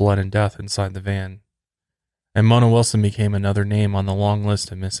smell of blood and death inside the van. And Mona Wilson became another name on the long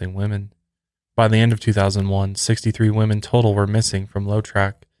list of missing women. By the end of 2001, 63 women total were missing from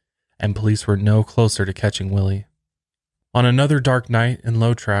Lowtrack, and police were no closer to catching Willie. On another dark night in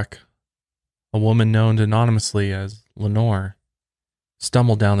Lowtrack, a woman known anonymously as Lenore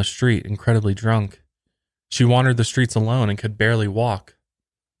stumbled down the street incredibly drunk. She wandered the streets alone and could barely walk.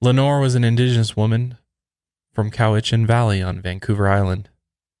 Lenore was an Indigenous woman from Cowichan Valley on Vancouver Island.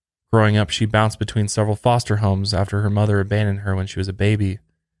 Growing up, she bounced between several foster homes after her mother abandoned her when she was a baby.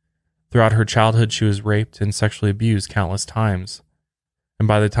 Throughout her childhood, she was raped and sexually abused countless times. And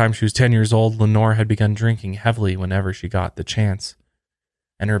by the time she was 10 years old, Lenore had begun drinking heavily whenever she got the chance,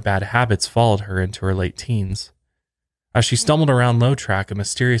 and her bad habits followed her into her late teens. As she stumbled around Lowtrack, a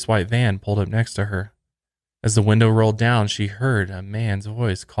mysterious white van pulled up next to her. As the window rolled down, she heard a man's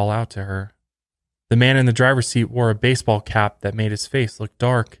voice call out to her. The man in the driver's seat wore a baseball cap that made his face look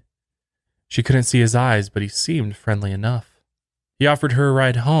dark. She couldn't see his eyes, but he seemed friendly enough. He offered her a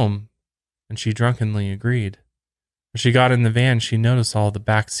ride home, and she drunkenly agreed. When she got in the van, she noticed all the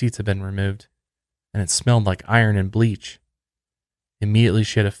back seats had been removed, and it smelled like iron and bleach. Immediately,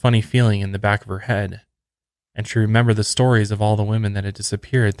 she had a funny feeling in the back of her head, and she remembered the stories of all the women that had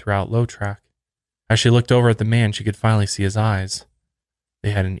disappeared throughout Lowtrack. As she looked over at the man, she could finally see his eyes.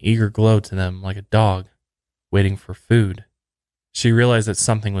 They had an eager glow to them like a dog waiting for food. She realized that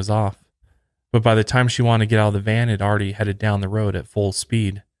something was off, but by the time she wanted to get out of the van, it already headed down the road at full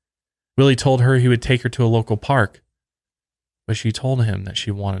speed. Willie told her he would take her to a local park, but she told him that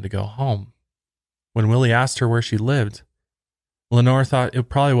she wanted to go home. When Willie asked her where she lived, Lenore thought it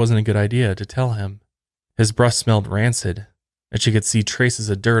probably wasn't a good idea to tell him. His breath smelled rancid, and she could see traces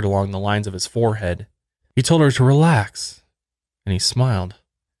of dirt along the lines of his forehead. He told her to relax, and he smiled.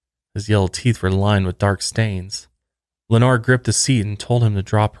 His yellow teeth were lined with dark stains. Lenore gripped the seat and told him to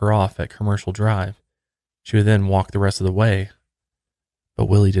drop her off at Commercial Drive. She would then walk the rest of the way. But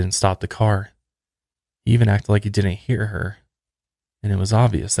Willie didn't stop the car. He even acted like he didn't hear her, and it was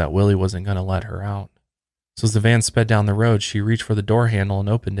obvious that Willie wasn't going to let her out. So as the van sped down the road, she reached for the door handle and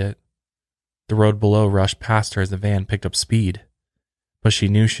opened it. The road below rushed past her as the van picked up speed, but she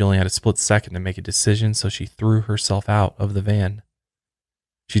knew she only had a split second to make a decision, so she threw herself out of the van.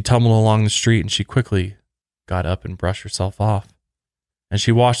 She tumbled along the street and she quickly got up and brushed herself off, and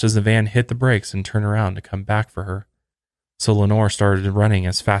she watched as the van hit the brakes and turned around to come back for her. So Lenore started running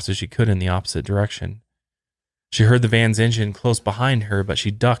as fast as she could in the opposite direction. She heard the van's engine close behind her, but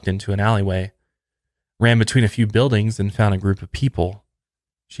she ducked into an alleyway, ran between a few buildings, and found a group of people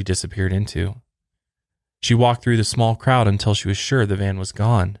she disappeared into. She walked through the small crowd until she was sure the van was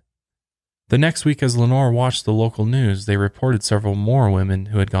gone. The next week, as Lenore watched the local news, they reported several more women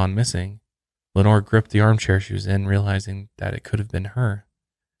who had gone missing. Lenore gripped the armchair she was in, realizing that it could have been her.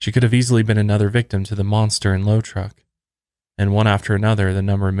 She could have easily been another victim to the monster and low truck. And one after another, the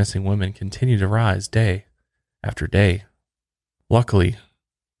number of missing women continued to rise day after day. Luckily,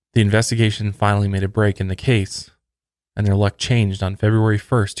 the investigation finally made a break in the case, and their luck changed on February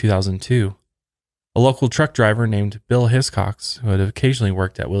 1st, 2002. A local truck driver named Bill Hiscox, who had occasionally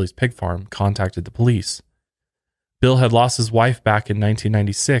worked at Willie's pig farm, contacted the police. Bill had lost his wife back in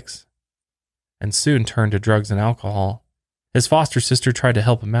 1996 and soon turned to drugs and alcohol. His foster sister tried to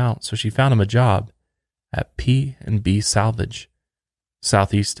help him out, so she found him a job at P&B Salvage,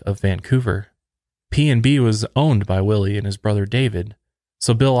 southeast of Vancouver. P&B was owned by Willie and his brother David,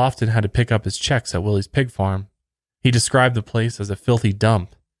 so Bill often had to pick up his checks at Willie's pig farm. He described the place as a filthy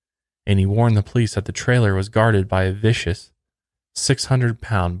dump, and he warned the police that the trailer was guarded by a vicious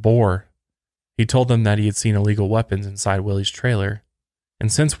 600-pound boar. He told them that he had seen illegal weapons inside Willie's trailer,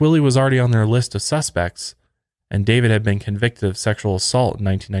 and since Willie was already on their list of suspects, and David had been convicted of sexual assault in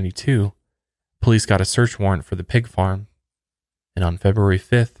 1992, police got a search warrant for the pig farm, and on February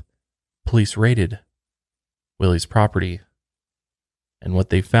 5th, police raided Willie's property, and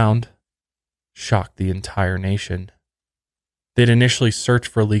what they found shocked the entire nation. They'd initially searched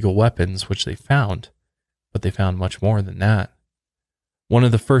for illegal weapons, which they found, but they found much more than that. One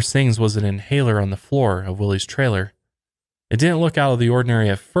of the first things was an inhaler on the floor of Willie's trailer. It didn't look out of the ordinary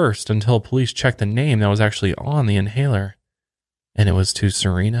at first until police checked the name that was actually on the inhaler, and it was to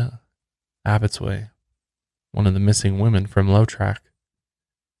Serena Abotsway, one of the missing women from Low Track.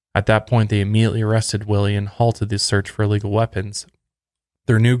 At that point, they immediately arrested Willie and halted the search for illegal weapons.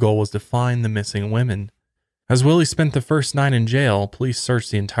 Their new goal was to find the missing women. As Willie spent the first night in jail, police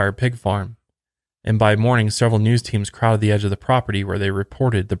searched the entire pig farm, and by morning, several news teams crowded the edge of the property where they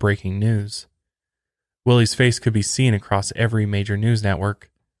reported the breaking news. Willie's face could be seen across every major news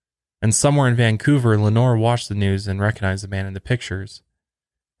network, and somewhere in Vancouver, Lenore watched the news and recognized the man in the pictures.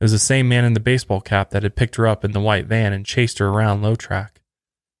 It was the same man in the baseball cap that had picked her up in the white van and chased her around Low Track.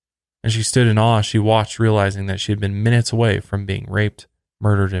 And she stood in awe as she watched, realizing that she had been minutes away from being raped,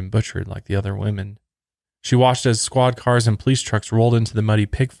 murdered, and butchered like the other women. She watched as squad cars and police trucks rolled into the muddy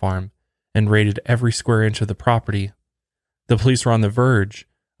pig farm and raided every square inch of the property. The police were on the verge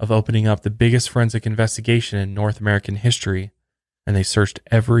of opening up the biggest forensic investigation in North American history, and they searched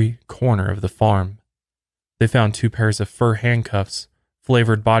every corner of the farm. They found 2 pairs of fur handcuffs,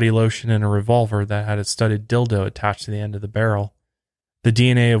 flavored body lotion, and a revolver that had a studded dildo attached to the end of the barrel. The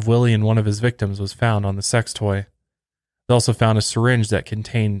DNA of Willie and one of his victims was found on the sex toy. They also found a syringe that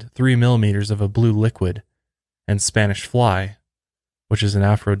contained 3 millimeters of a blue liquid and Spanish fly, which is an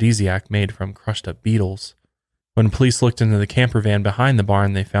aphrodisiac made from crushed up beetles. When police looked into the camper van behind the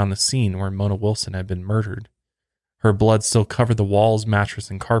barn, they found the scene where Mona Wilson had been murdered. Her blood still covered the walls,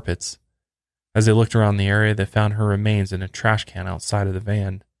 mattress, and carpets. As they looked around the area, they found her remains in a trash can outside of the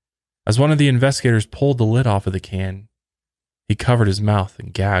van. As one of the investigators pulled the lid off of the can, he covered his mouth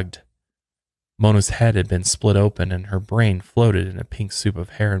and gagged. Mona's head had been split open and her brain floated in a pink soup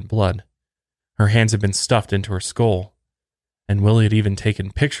of hair and blood. Her hands had been stuffed into her skull, and Willie had even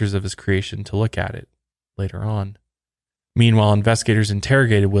taken pictures of his creation to look at it later on. Meanwhile, investigators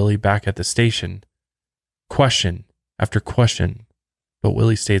interrogated Willie back at the station. Question after question But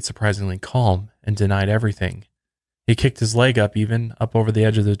Willie stayed surprisingly calm and denied everything. He kicked his leg up over the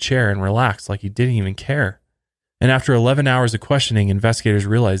edge of the chair and relaxed like he didn't even care. And after 11 hours of questioning, investigators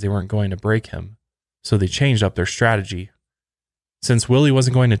realized they weren't going to break him, so they changed up their strategy. Since Willie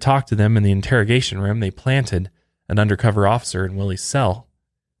wasn't going to talk to them in the interrogation room, they planted an undercover officer in Willie's cell.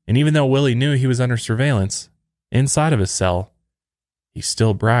 And even though Willie knew he was under surveillance, inside of his cell, he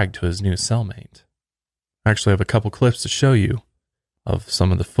still bragged to his new cellmate. I actually have a couple clips to show you of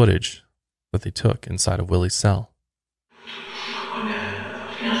some of the footage that they took inside of Willie's cell.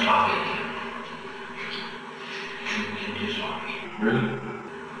 Really?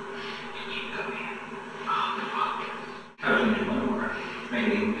 I was doing my work,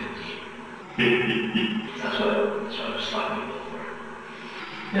 maybe 50. That's what I was sloppy for.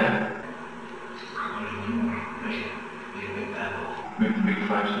 Yeah. I want to do one more, make a big battle. Make a big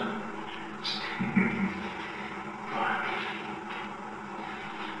 5 cents.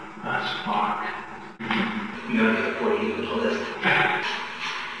 That's fuck. You gotta get 40 equals a list.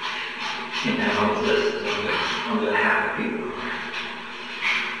 And now all the list is I'm gonna have people.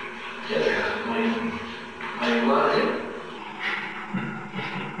 The other half is going I love it.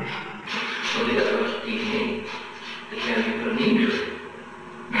 So the other was DNA. They can't even put a name to it.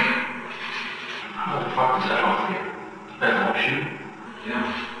 How the fuck does that help you? That helps you? Yeah.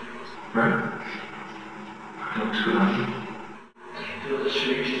 Right? It looks good on you. You feel the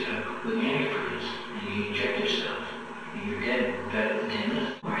syringes with antifreeze, and you inject yourself, and you're dead in better than 10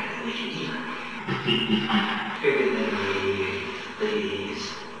 minutes. Why do they make it even? Bigger than these,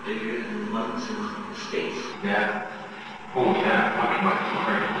 bigger than ones in the States. Yeah. Oh, yeah, fucking my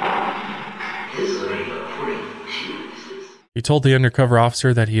This is already about 42. He told the undercover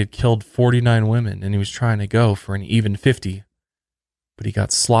officer that he had killed 49 women and he was trying to go for an even 50, but he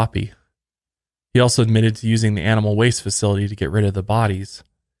got sloppy. He also admitted to using the animal waste facility to get rid of the bodies.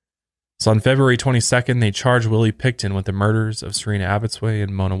 So on February 22nd, they charged Willie Pickton with the murders of Serena Abotsway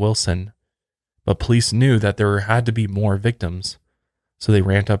and Mona Wilson. But police knew that there had to be more victims, so they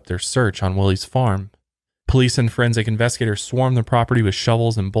ramped up their search on Willie's farm. Police and forensic investigators swarmed the property with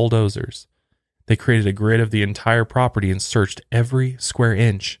shovels and bulldozers. They created a grid of the entire property and searched every square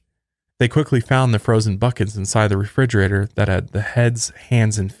inch. They quickly found the frozen buckets inside the refrigerator that had the heads,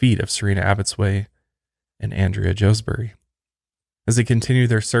 hands, and feet of Serena Abotsway and Andrea Josbury. As they continued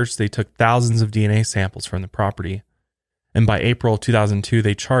their search, they took thousands of DNA samples from the property. And by April 2002,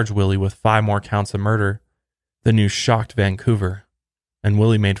 they charged Willie with 5 more counts of murder. The news shocked Vancouver, and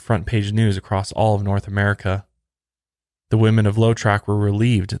Willie made front-page news across all of North America. The women of Lowtrack were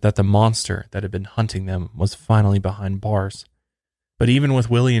relieved that the monster that had been hunting them was finally behind bars. But even with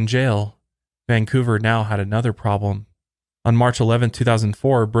Willie in jail, Vancouver now had another problem. On March 11,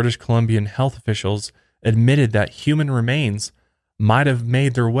 2004, British Columbian health officials admitted that human remains might have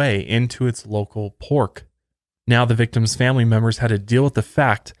made their way into its local pork. Now the victims' family members had to deal with the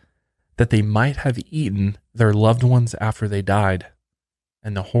fact that they might have eaten their loved ones after they died,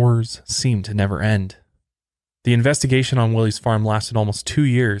 and the horrors seemed to never end. The investigation on Willie's farm lasted almost 2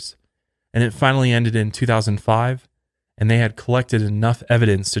 years, and it finally ended in 2005, and they had collected enough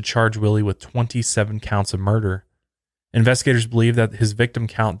evidence to charge Willie with 27 counts of murder. Investigators believe that his victim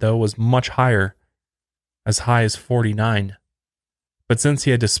count, though, was much higher, as high as 49. But since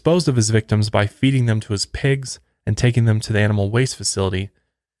he had disposed of his victims by feeding them to his pigs and taking them to the animal waste facility,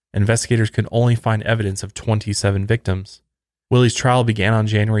 investigators could only find evidence of 27 victims. Willie's trial began on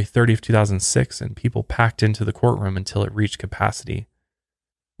January 30, 2006, and people packed into the courtroom until it reached capacity.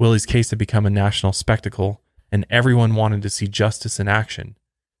 Willie's case had become a national spectacle, and everyone wanted to see justice in action.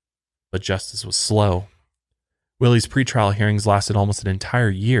 But justice was slow. Willie's pretrial hearings lasted almost an entire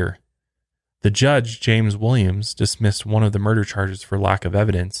year. The judge, James Williams, dismissed one of the murder charges for lack of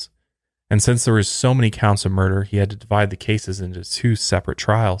evidence, and since there were so many counts of murder, he had to divide the cases into 2 separate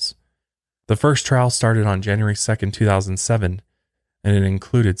trials. The first trial started on January 2, 2007, and it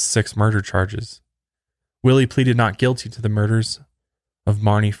included 6 murder charges. Willie pleaded not guilty to the murders of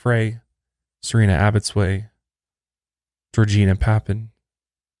Marnie Frey, Serena Abotsway, Georgina Papin,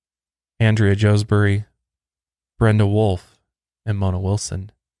 Andrea Josbury, Brenda Wolfe, and Mona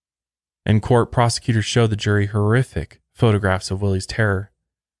Wilson. In court, prosecutors showed the jury horrific photographs of Willie's terror.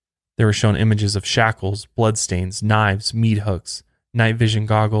 They were shown images of shackles, bloodstains, knives, meat hooks, night vision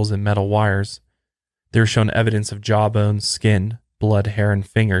goggles, and metal wires. They were shown evidence of jawbones, skin, blood, hair, and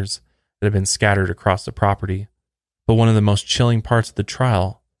fingers that had been scattered across the property. But one of the most chilling parts of the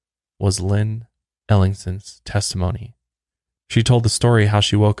trial was Lynn Ellingson's testimony. She told the story how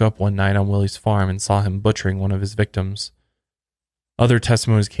she woke up one night on Willie's farm and saw him butchering one of his victims. Other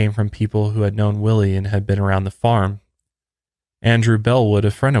testimonies came from people who had known Willie and had been around the farm. Andrew Bellwood,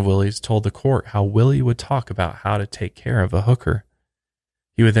 a friend of Willie's, told the court how Willie would talk about how to take care of a hooker.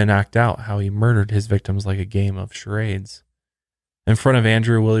 He would then act out how he murdered his victims like a game of charades. In front of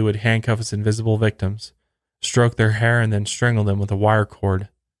Andrew, Willie would handcuff his invisible victims, stroke their hair, and then strangle them with a wire cord.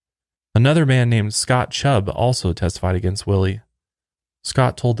 Another man named Scott Chubb also testified against Willie.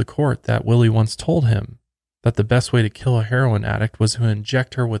 Scott told the court that Willie once told him that the best way to kill a heroin addict was to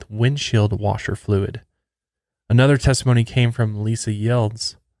inject her with windshield washer fluid. Another testimony came from Lisa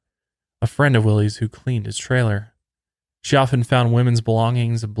Yelds, a friend of Willie's who cleaned his trailer. She often found women's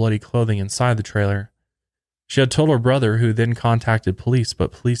belongings and bloody clothing inside the trailer. She had told her brother, who then contacted police,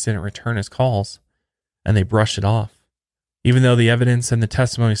 but police didn't return his calls, and they brushed it off. Even though the evidence and the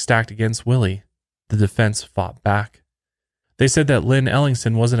testimony stacked against Willie, the defense fought back. They said that Lynn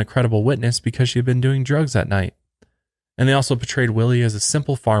Ellingson wasn't a credible witness because she had been doing drugs that night. And they also portrayed Willie as a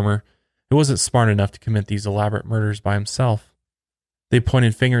simple farmer who wasn't smart enough to commit these elaborate murders by himself. They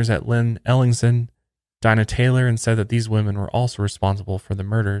pointed fingers at Lynn Ellingson, Dinah Taylor, and said that these women were also responsible for the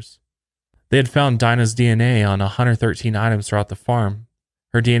murders. They had found Dinah's DNA on 113 items throughout the farm.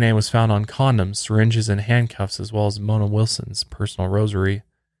 Her DNA was found on condoms, syringes, and handcuffs, as well as Mona Wilson's personal rosary.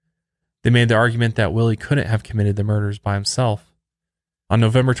 They made the argument that Willie couldn't have committed the murders by himself. On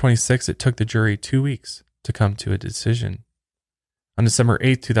November 26, it took the jury 2 weeks to come to a decision. On December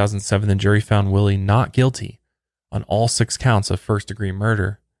 8, 2007, the jury found Willie not guilty on all 6 counts of first-degree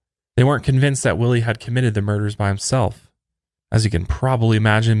murder. They weren't convinced that Willie had committed the murders by himself. As you can probably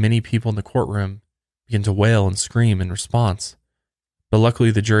imagine, many people in the courtroom began to wail and scream in response. But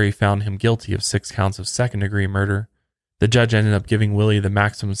luckily, the jury found him guilty of 6 counts of second-degree murder. The judge ended up giving Willie the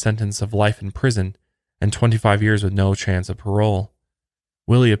maximum sentence of life in prison and 25 years with no chance of parole.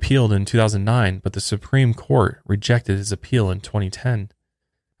 Willie appealed in 2009, but the Supreme Court rejected his appeal in 2010.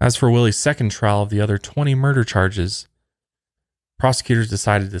 As for Willie's second trial of the other 20 murder charges, prosecutors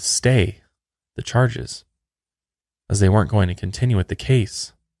decided to stay the charges, as they weren't going to continue with the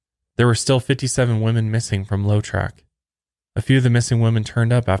case. There were still 57 women missing from Low Track. A few of the missing women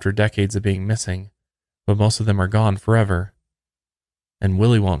turned up after decades of being missing, but most of them are gone forever. And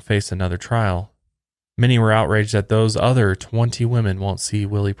Willie won't face another trial. Many were outraged that those other 20 women won't see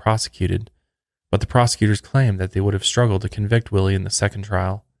Willie prosecuted, but the prosecutors claimed that they would have struggled to convict Willie in the second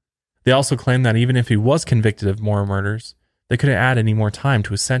trial. They also claimed that even if he was convicted of more murders, they couldn't add any more time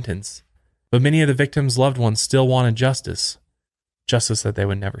to his sentence. But many of the victims' loved ones still wanted justice that they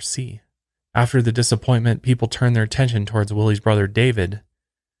would never see. After the disappointment, people turned their attention towards Willie's brother David.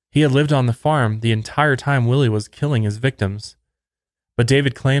 He had lived on the farm the entire time Willie was killing his victims. But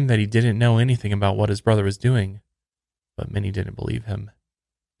David claimed that he didn't know anything about what his brother was doing, but many didn't believe him.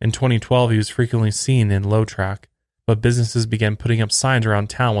 In 2012, he was frequently seen in Low Track, but businesses began putting up signs around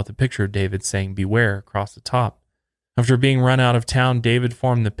town with a picture of David saying "Beware" across the top. After being run out of town, David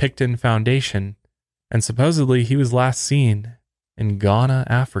formed the Picton Foundation, and supposedly he was last seen in Ghana,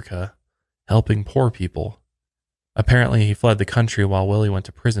 Africa, helping poor people. Apparently, he fled the country while Willie went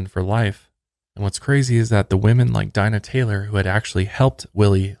to prison for life. And what's crazy is that the women like Dinah Taylor, who had actually helped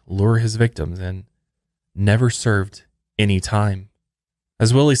Willie lure his victims in, never served any time.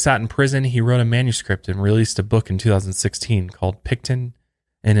 As Willie sat in prison, he wrote a manuscript and released a book in 2016 called Picton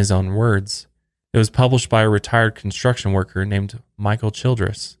in His Own Words. It was published by a retired construction worker named Michael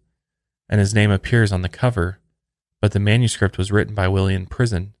Childress, and his name appears on the cover, but the manuscript was written by Willie in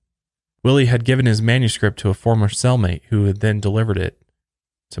prison. Willie had given his manuscript to a former cellmate who had then delivered it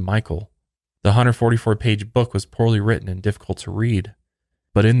to Michael. The 144-page book was poorly written and difficult to read,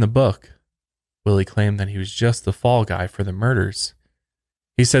 but in the book, Willie claimed that he was just the fall guy for the murders.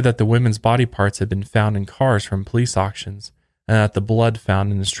 He said that the women's body parts had been found in cars from police auctions, and that the blood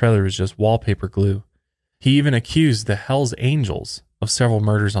found in his trailer was just wallpaper glue. He even accused the Hells Angels of several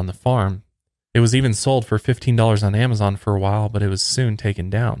murders on the farm. It was even sold for $15 on Amazon for a while, but it was soon taken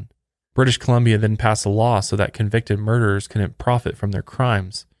down. British Columbia then passed a law so that convicted murderers couldn't profit from their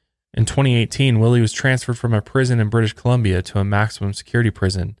crimes. In 2018, Willie was transferred from a prison in British Columbia to a maximum security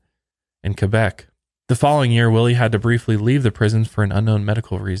prison in Quebec. The following year, Willie had to briefly leave the prison for an unknown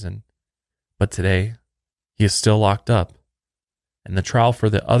medical reason. But today, he is still locked up, and the trial for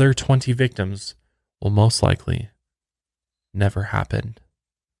the other 20 victims will most likely never happen.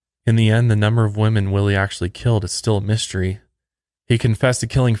 In the end, the number of women Willie actually killed is still a mystery. He confessed to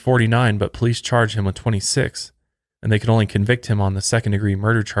killing 49, but police charged him with 26, and they could only convict him on the second-degree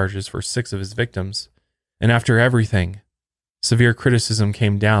murder charges for 6 of his victims. And after everything, severe criticism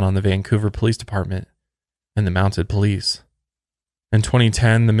came down on the Vancouver Police Department and the Mounted Police. In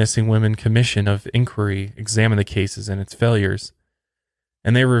 2010, the Missing Women Commission of Inquiry examined the cases and its failures,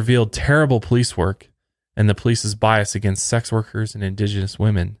 and they revealed terrible police work and the police's bias against sex workers and indigenous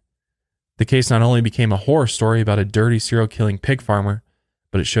women. The case not only became a horror story about a dirty serial killing pig farmer,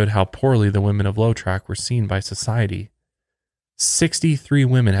 but it showed how poorly the women of Low-Track were seen by society. 63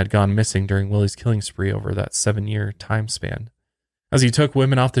 women had gone missing during Willie's killing spree over that 7-year time span. As he took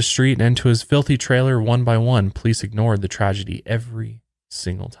women off the street and into his filthy trailer one by one, police ignored the tragedy every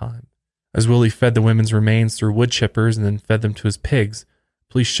single time. As Willie fed the women's remains through wood chippers and then fed them to his pigs,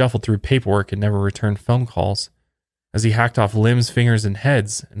 police shuffled through paperwork and never returned phone calls. As he hacked off limbs, fingers, and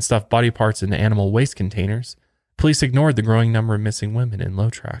heads and stuffed body parts into animal waste containers, police ignored the growing number of missing women in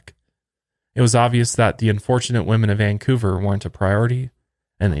Low-Track. It was obvious that the unfortunate women of Vancouver weren't a priority,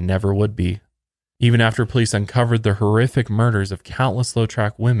 and they never would be. Even after police uncovered the horrific murders of countless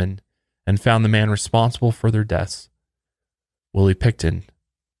Low-Track women and found the man responsible for their deaths, Willie Pickton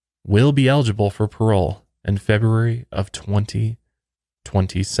will be eligible for parole in February of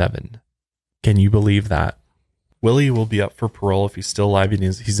 2027. Can you believe that? Willie will be up for parole if he's still alive.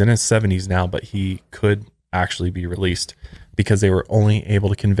 He's in his 70s now, but he could actually be released because they were only able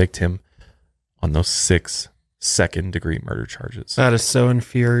to convict him on those 6 second-degree murder charges. That is so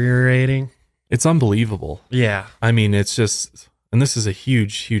infuriating. It's unbelievable. Yeah. I mean, it's just, and this is a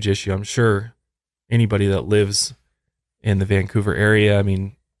huge, huge issue. I'm sure anybody that lives in the Vancouver area, I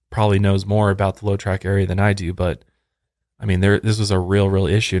mean, probably knows more about the Low-Track area than I do, but I mean, this was a real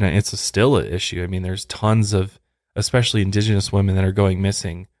issue, and it's still an issue. I mean, there's tons of, especially indigenous women that are going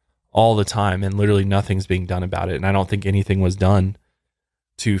missing all the time, and literally nothing's being done about it. And I don't think anything was done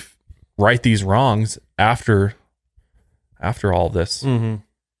to right these wrongs after all this. Mm-hmm.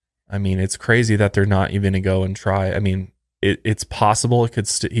 I mean, it's crazy that they're not even going to go and try. I mean, it's possible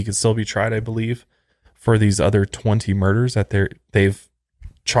he could still be tried, I believe, for these other 20 murders that they've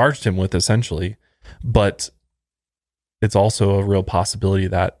charged him with, essentially. But it's also a real possibility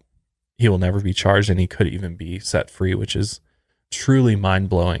that he will never be charged and he could even be set free, which is truly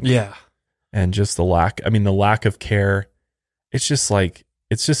mind-blowing. Yeah. And just the lack of care. It's just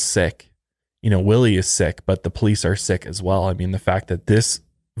sick. You know, Willie is sick, but the police are sick as well. I mean, the fact that this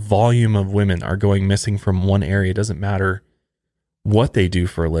volume of women are going missing from one area, doesn't matter what they do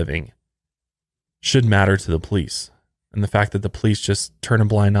for a living, should matter to the police. And the fact that the police just turn a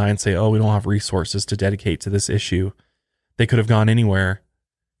blind eye and say, oh, we don't have resources to dedicate to this issue, they could have gone anywhere,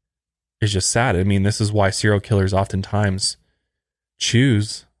 is just sad. I mean, this is why serial killers oftentimes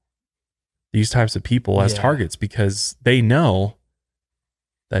choose these types of people as targets, because they know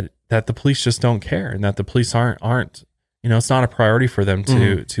that the police just don't care, and that the police aren't you know, it's not a priority for them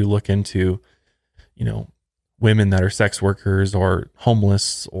to look into, you know, women that are sex workers or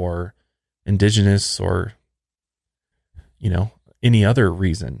homeless or indigenous or, you know, any other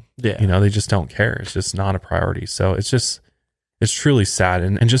reason. Yeah. You know, they just don't care. It's just not a priority. So it's truly sad.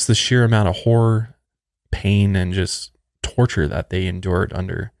 And just the sheer amount of horror, pain, and just torture that they endured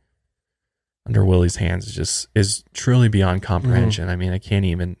under Willie's hands is truly beyond comprehension. I mean, I can't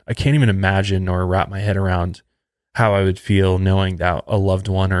even imagine or wrap my head around how I would feel knowing that a loved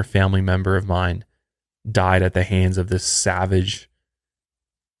one or a family member of mine died at the hands of this savage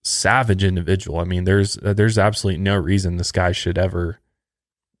individual. I mean, there's absolutely no reason this guy should ever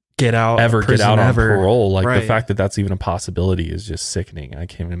get out on parole. Like, the fact that that's even a possibility is just sickening. I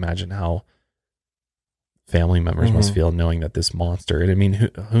can't even imagine how family members must feel knowing that this monster, and I mean,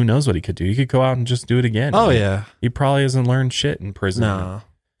 who knows what he could do? He could go out and just do it again. Oh, I mean, yeah. He probably hasn't learned shit in prison. No.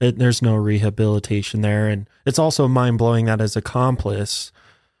 There's no rehabilitation there. And it's also mind-blowing that his accomplice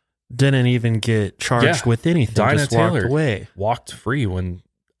didn't even get charged with anything. Dinah just Taylor walked away. Walked free when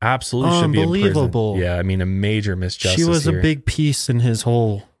absolutely should be in prison. Unbelievable. Yeah, I mean, a major misjustice. She was here. a big piece in his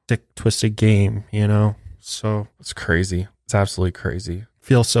whole sick, twisted game, you know? So it's crazy. It's absolutely crazy.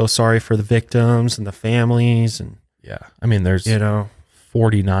 Feel so sorry for the victims and the families. And yeah, I mean, there's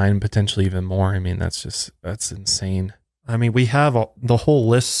 49, potentially even more. I mean, that's insane. I mean, we have the whole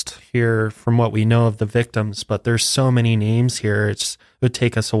list here from what we know of the victims, but there's so many names here. It would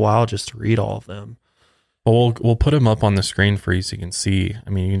take us a while just to read all of them. Well, we'll put them up on the screen for you so you can see.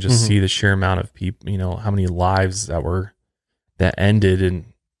 I mean, you can just see the sheer amount of people, you know, how many lives that ended in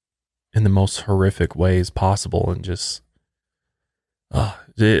the most horrific ways possible. And just,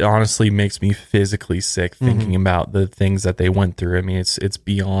 it honestly makes me physically sick thinking about the things that they went through. I mean, it's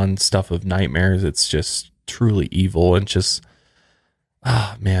beyond stuff of nightmares. It's just truly evil. And just,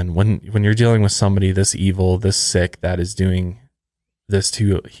 man, when you're dealing with somebody this evil, this sick, that is doing this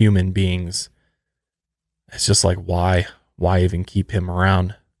to human beings, it's just like, why even keep him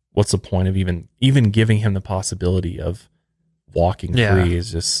around? What's the point of even giving him the possibility of walking free?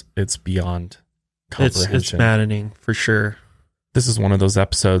 Is just, it's beyond comprehension. It's maddening for sure. This is one of those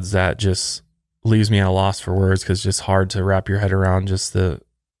episodes that just leaves me at a loss for words, because it's just hard to wrap your head around just the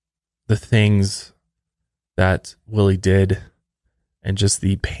things that Willie did, and just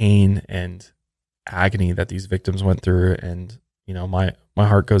the pain and agony that these victims went through. And, you know, my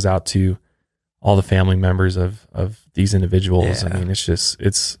heart goes out to all the family members of these individuals. Yeah. I mean,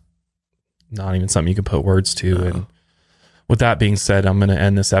 it's not even something you can put words to. No. And with that being said, I'm going to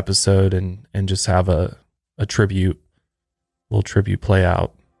end this episode and just have a little tribute play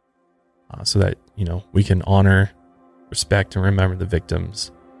out, so that, you know, we can honor, respect, and remember the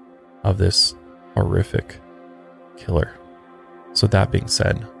victims of this horrific killer. So with that being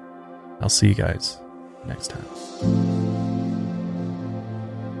said, I'll see you guys next time.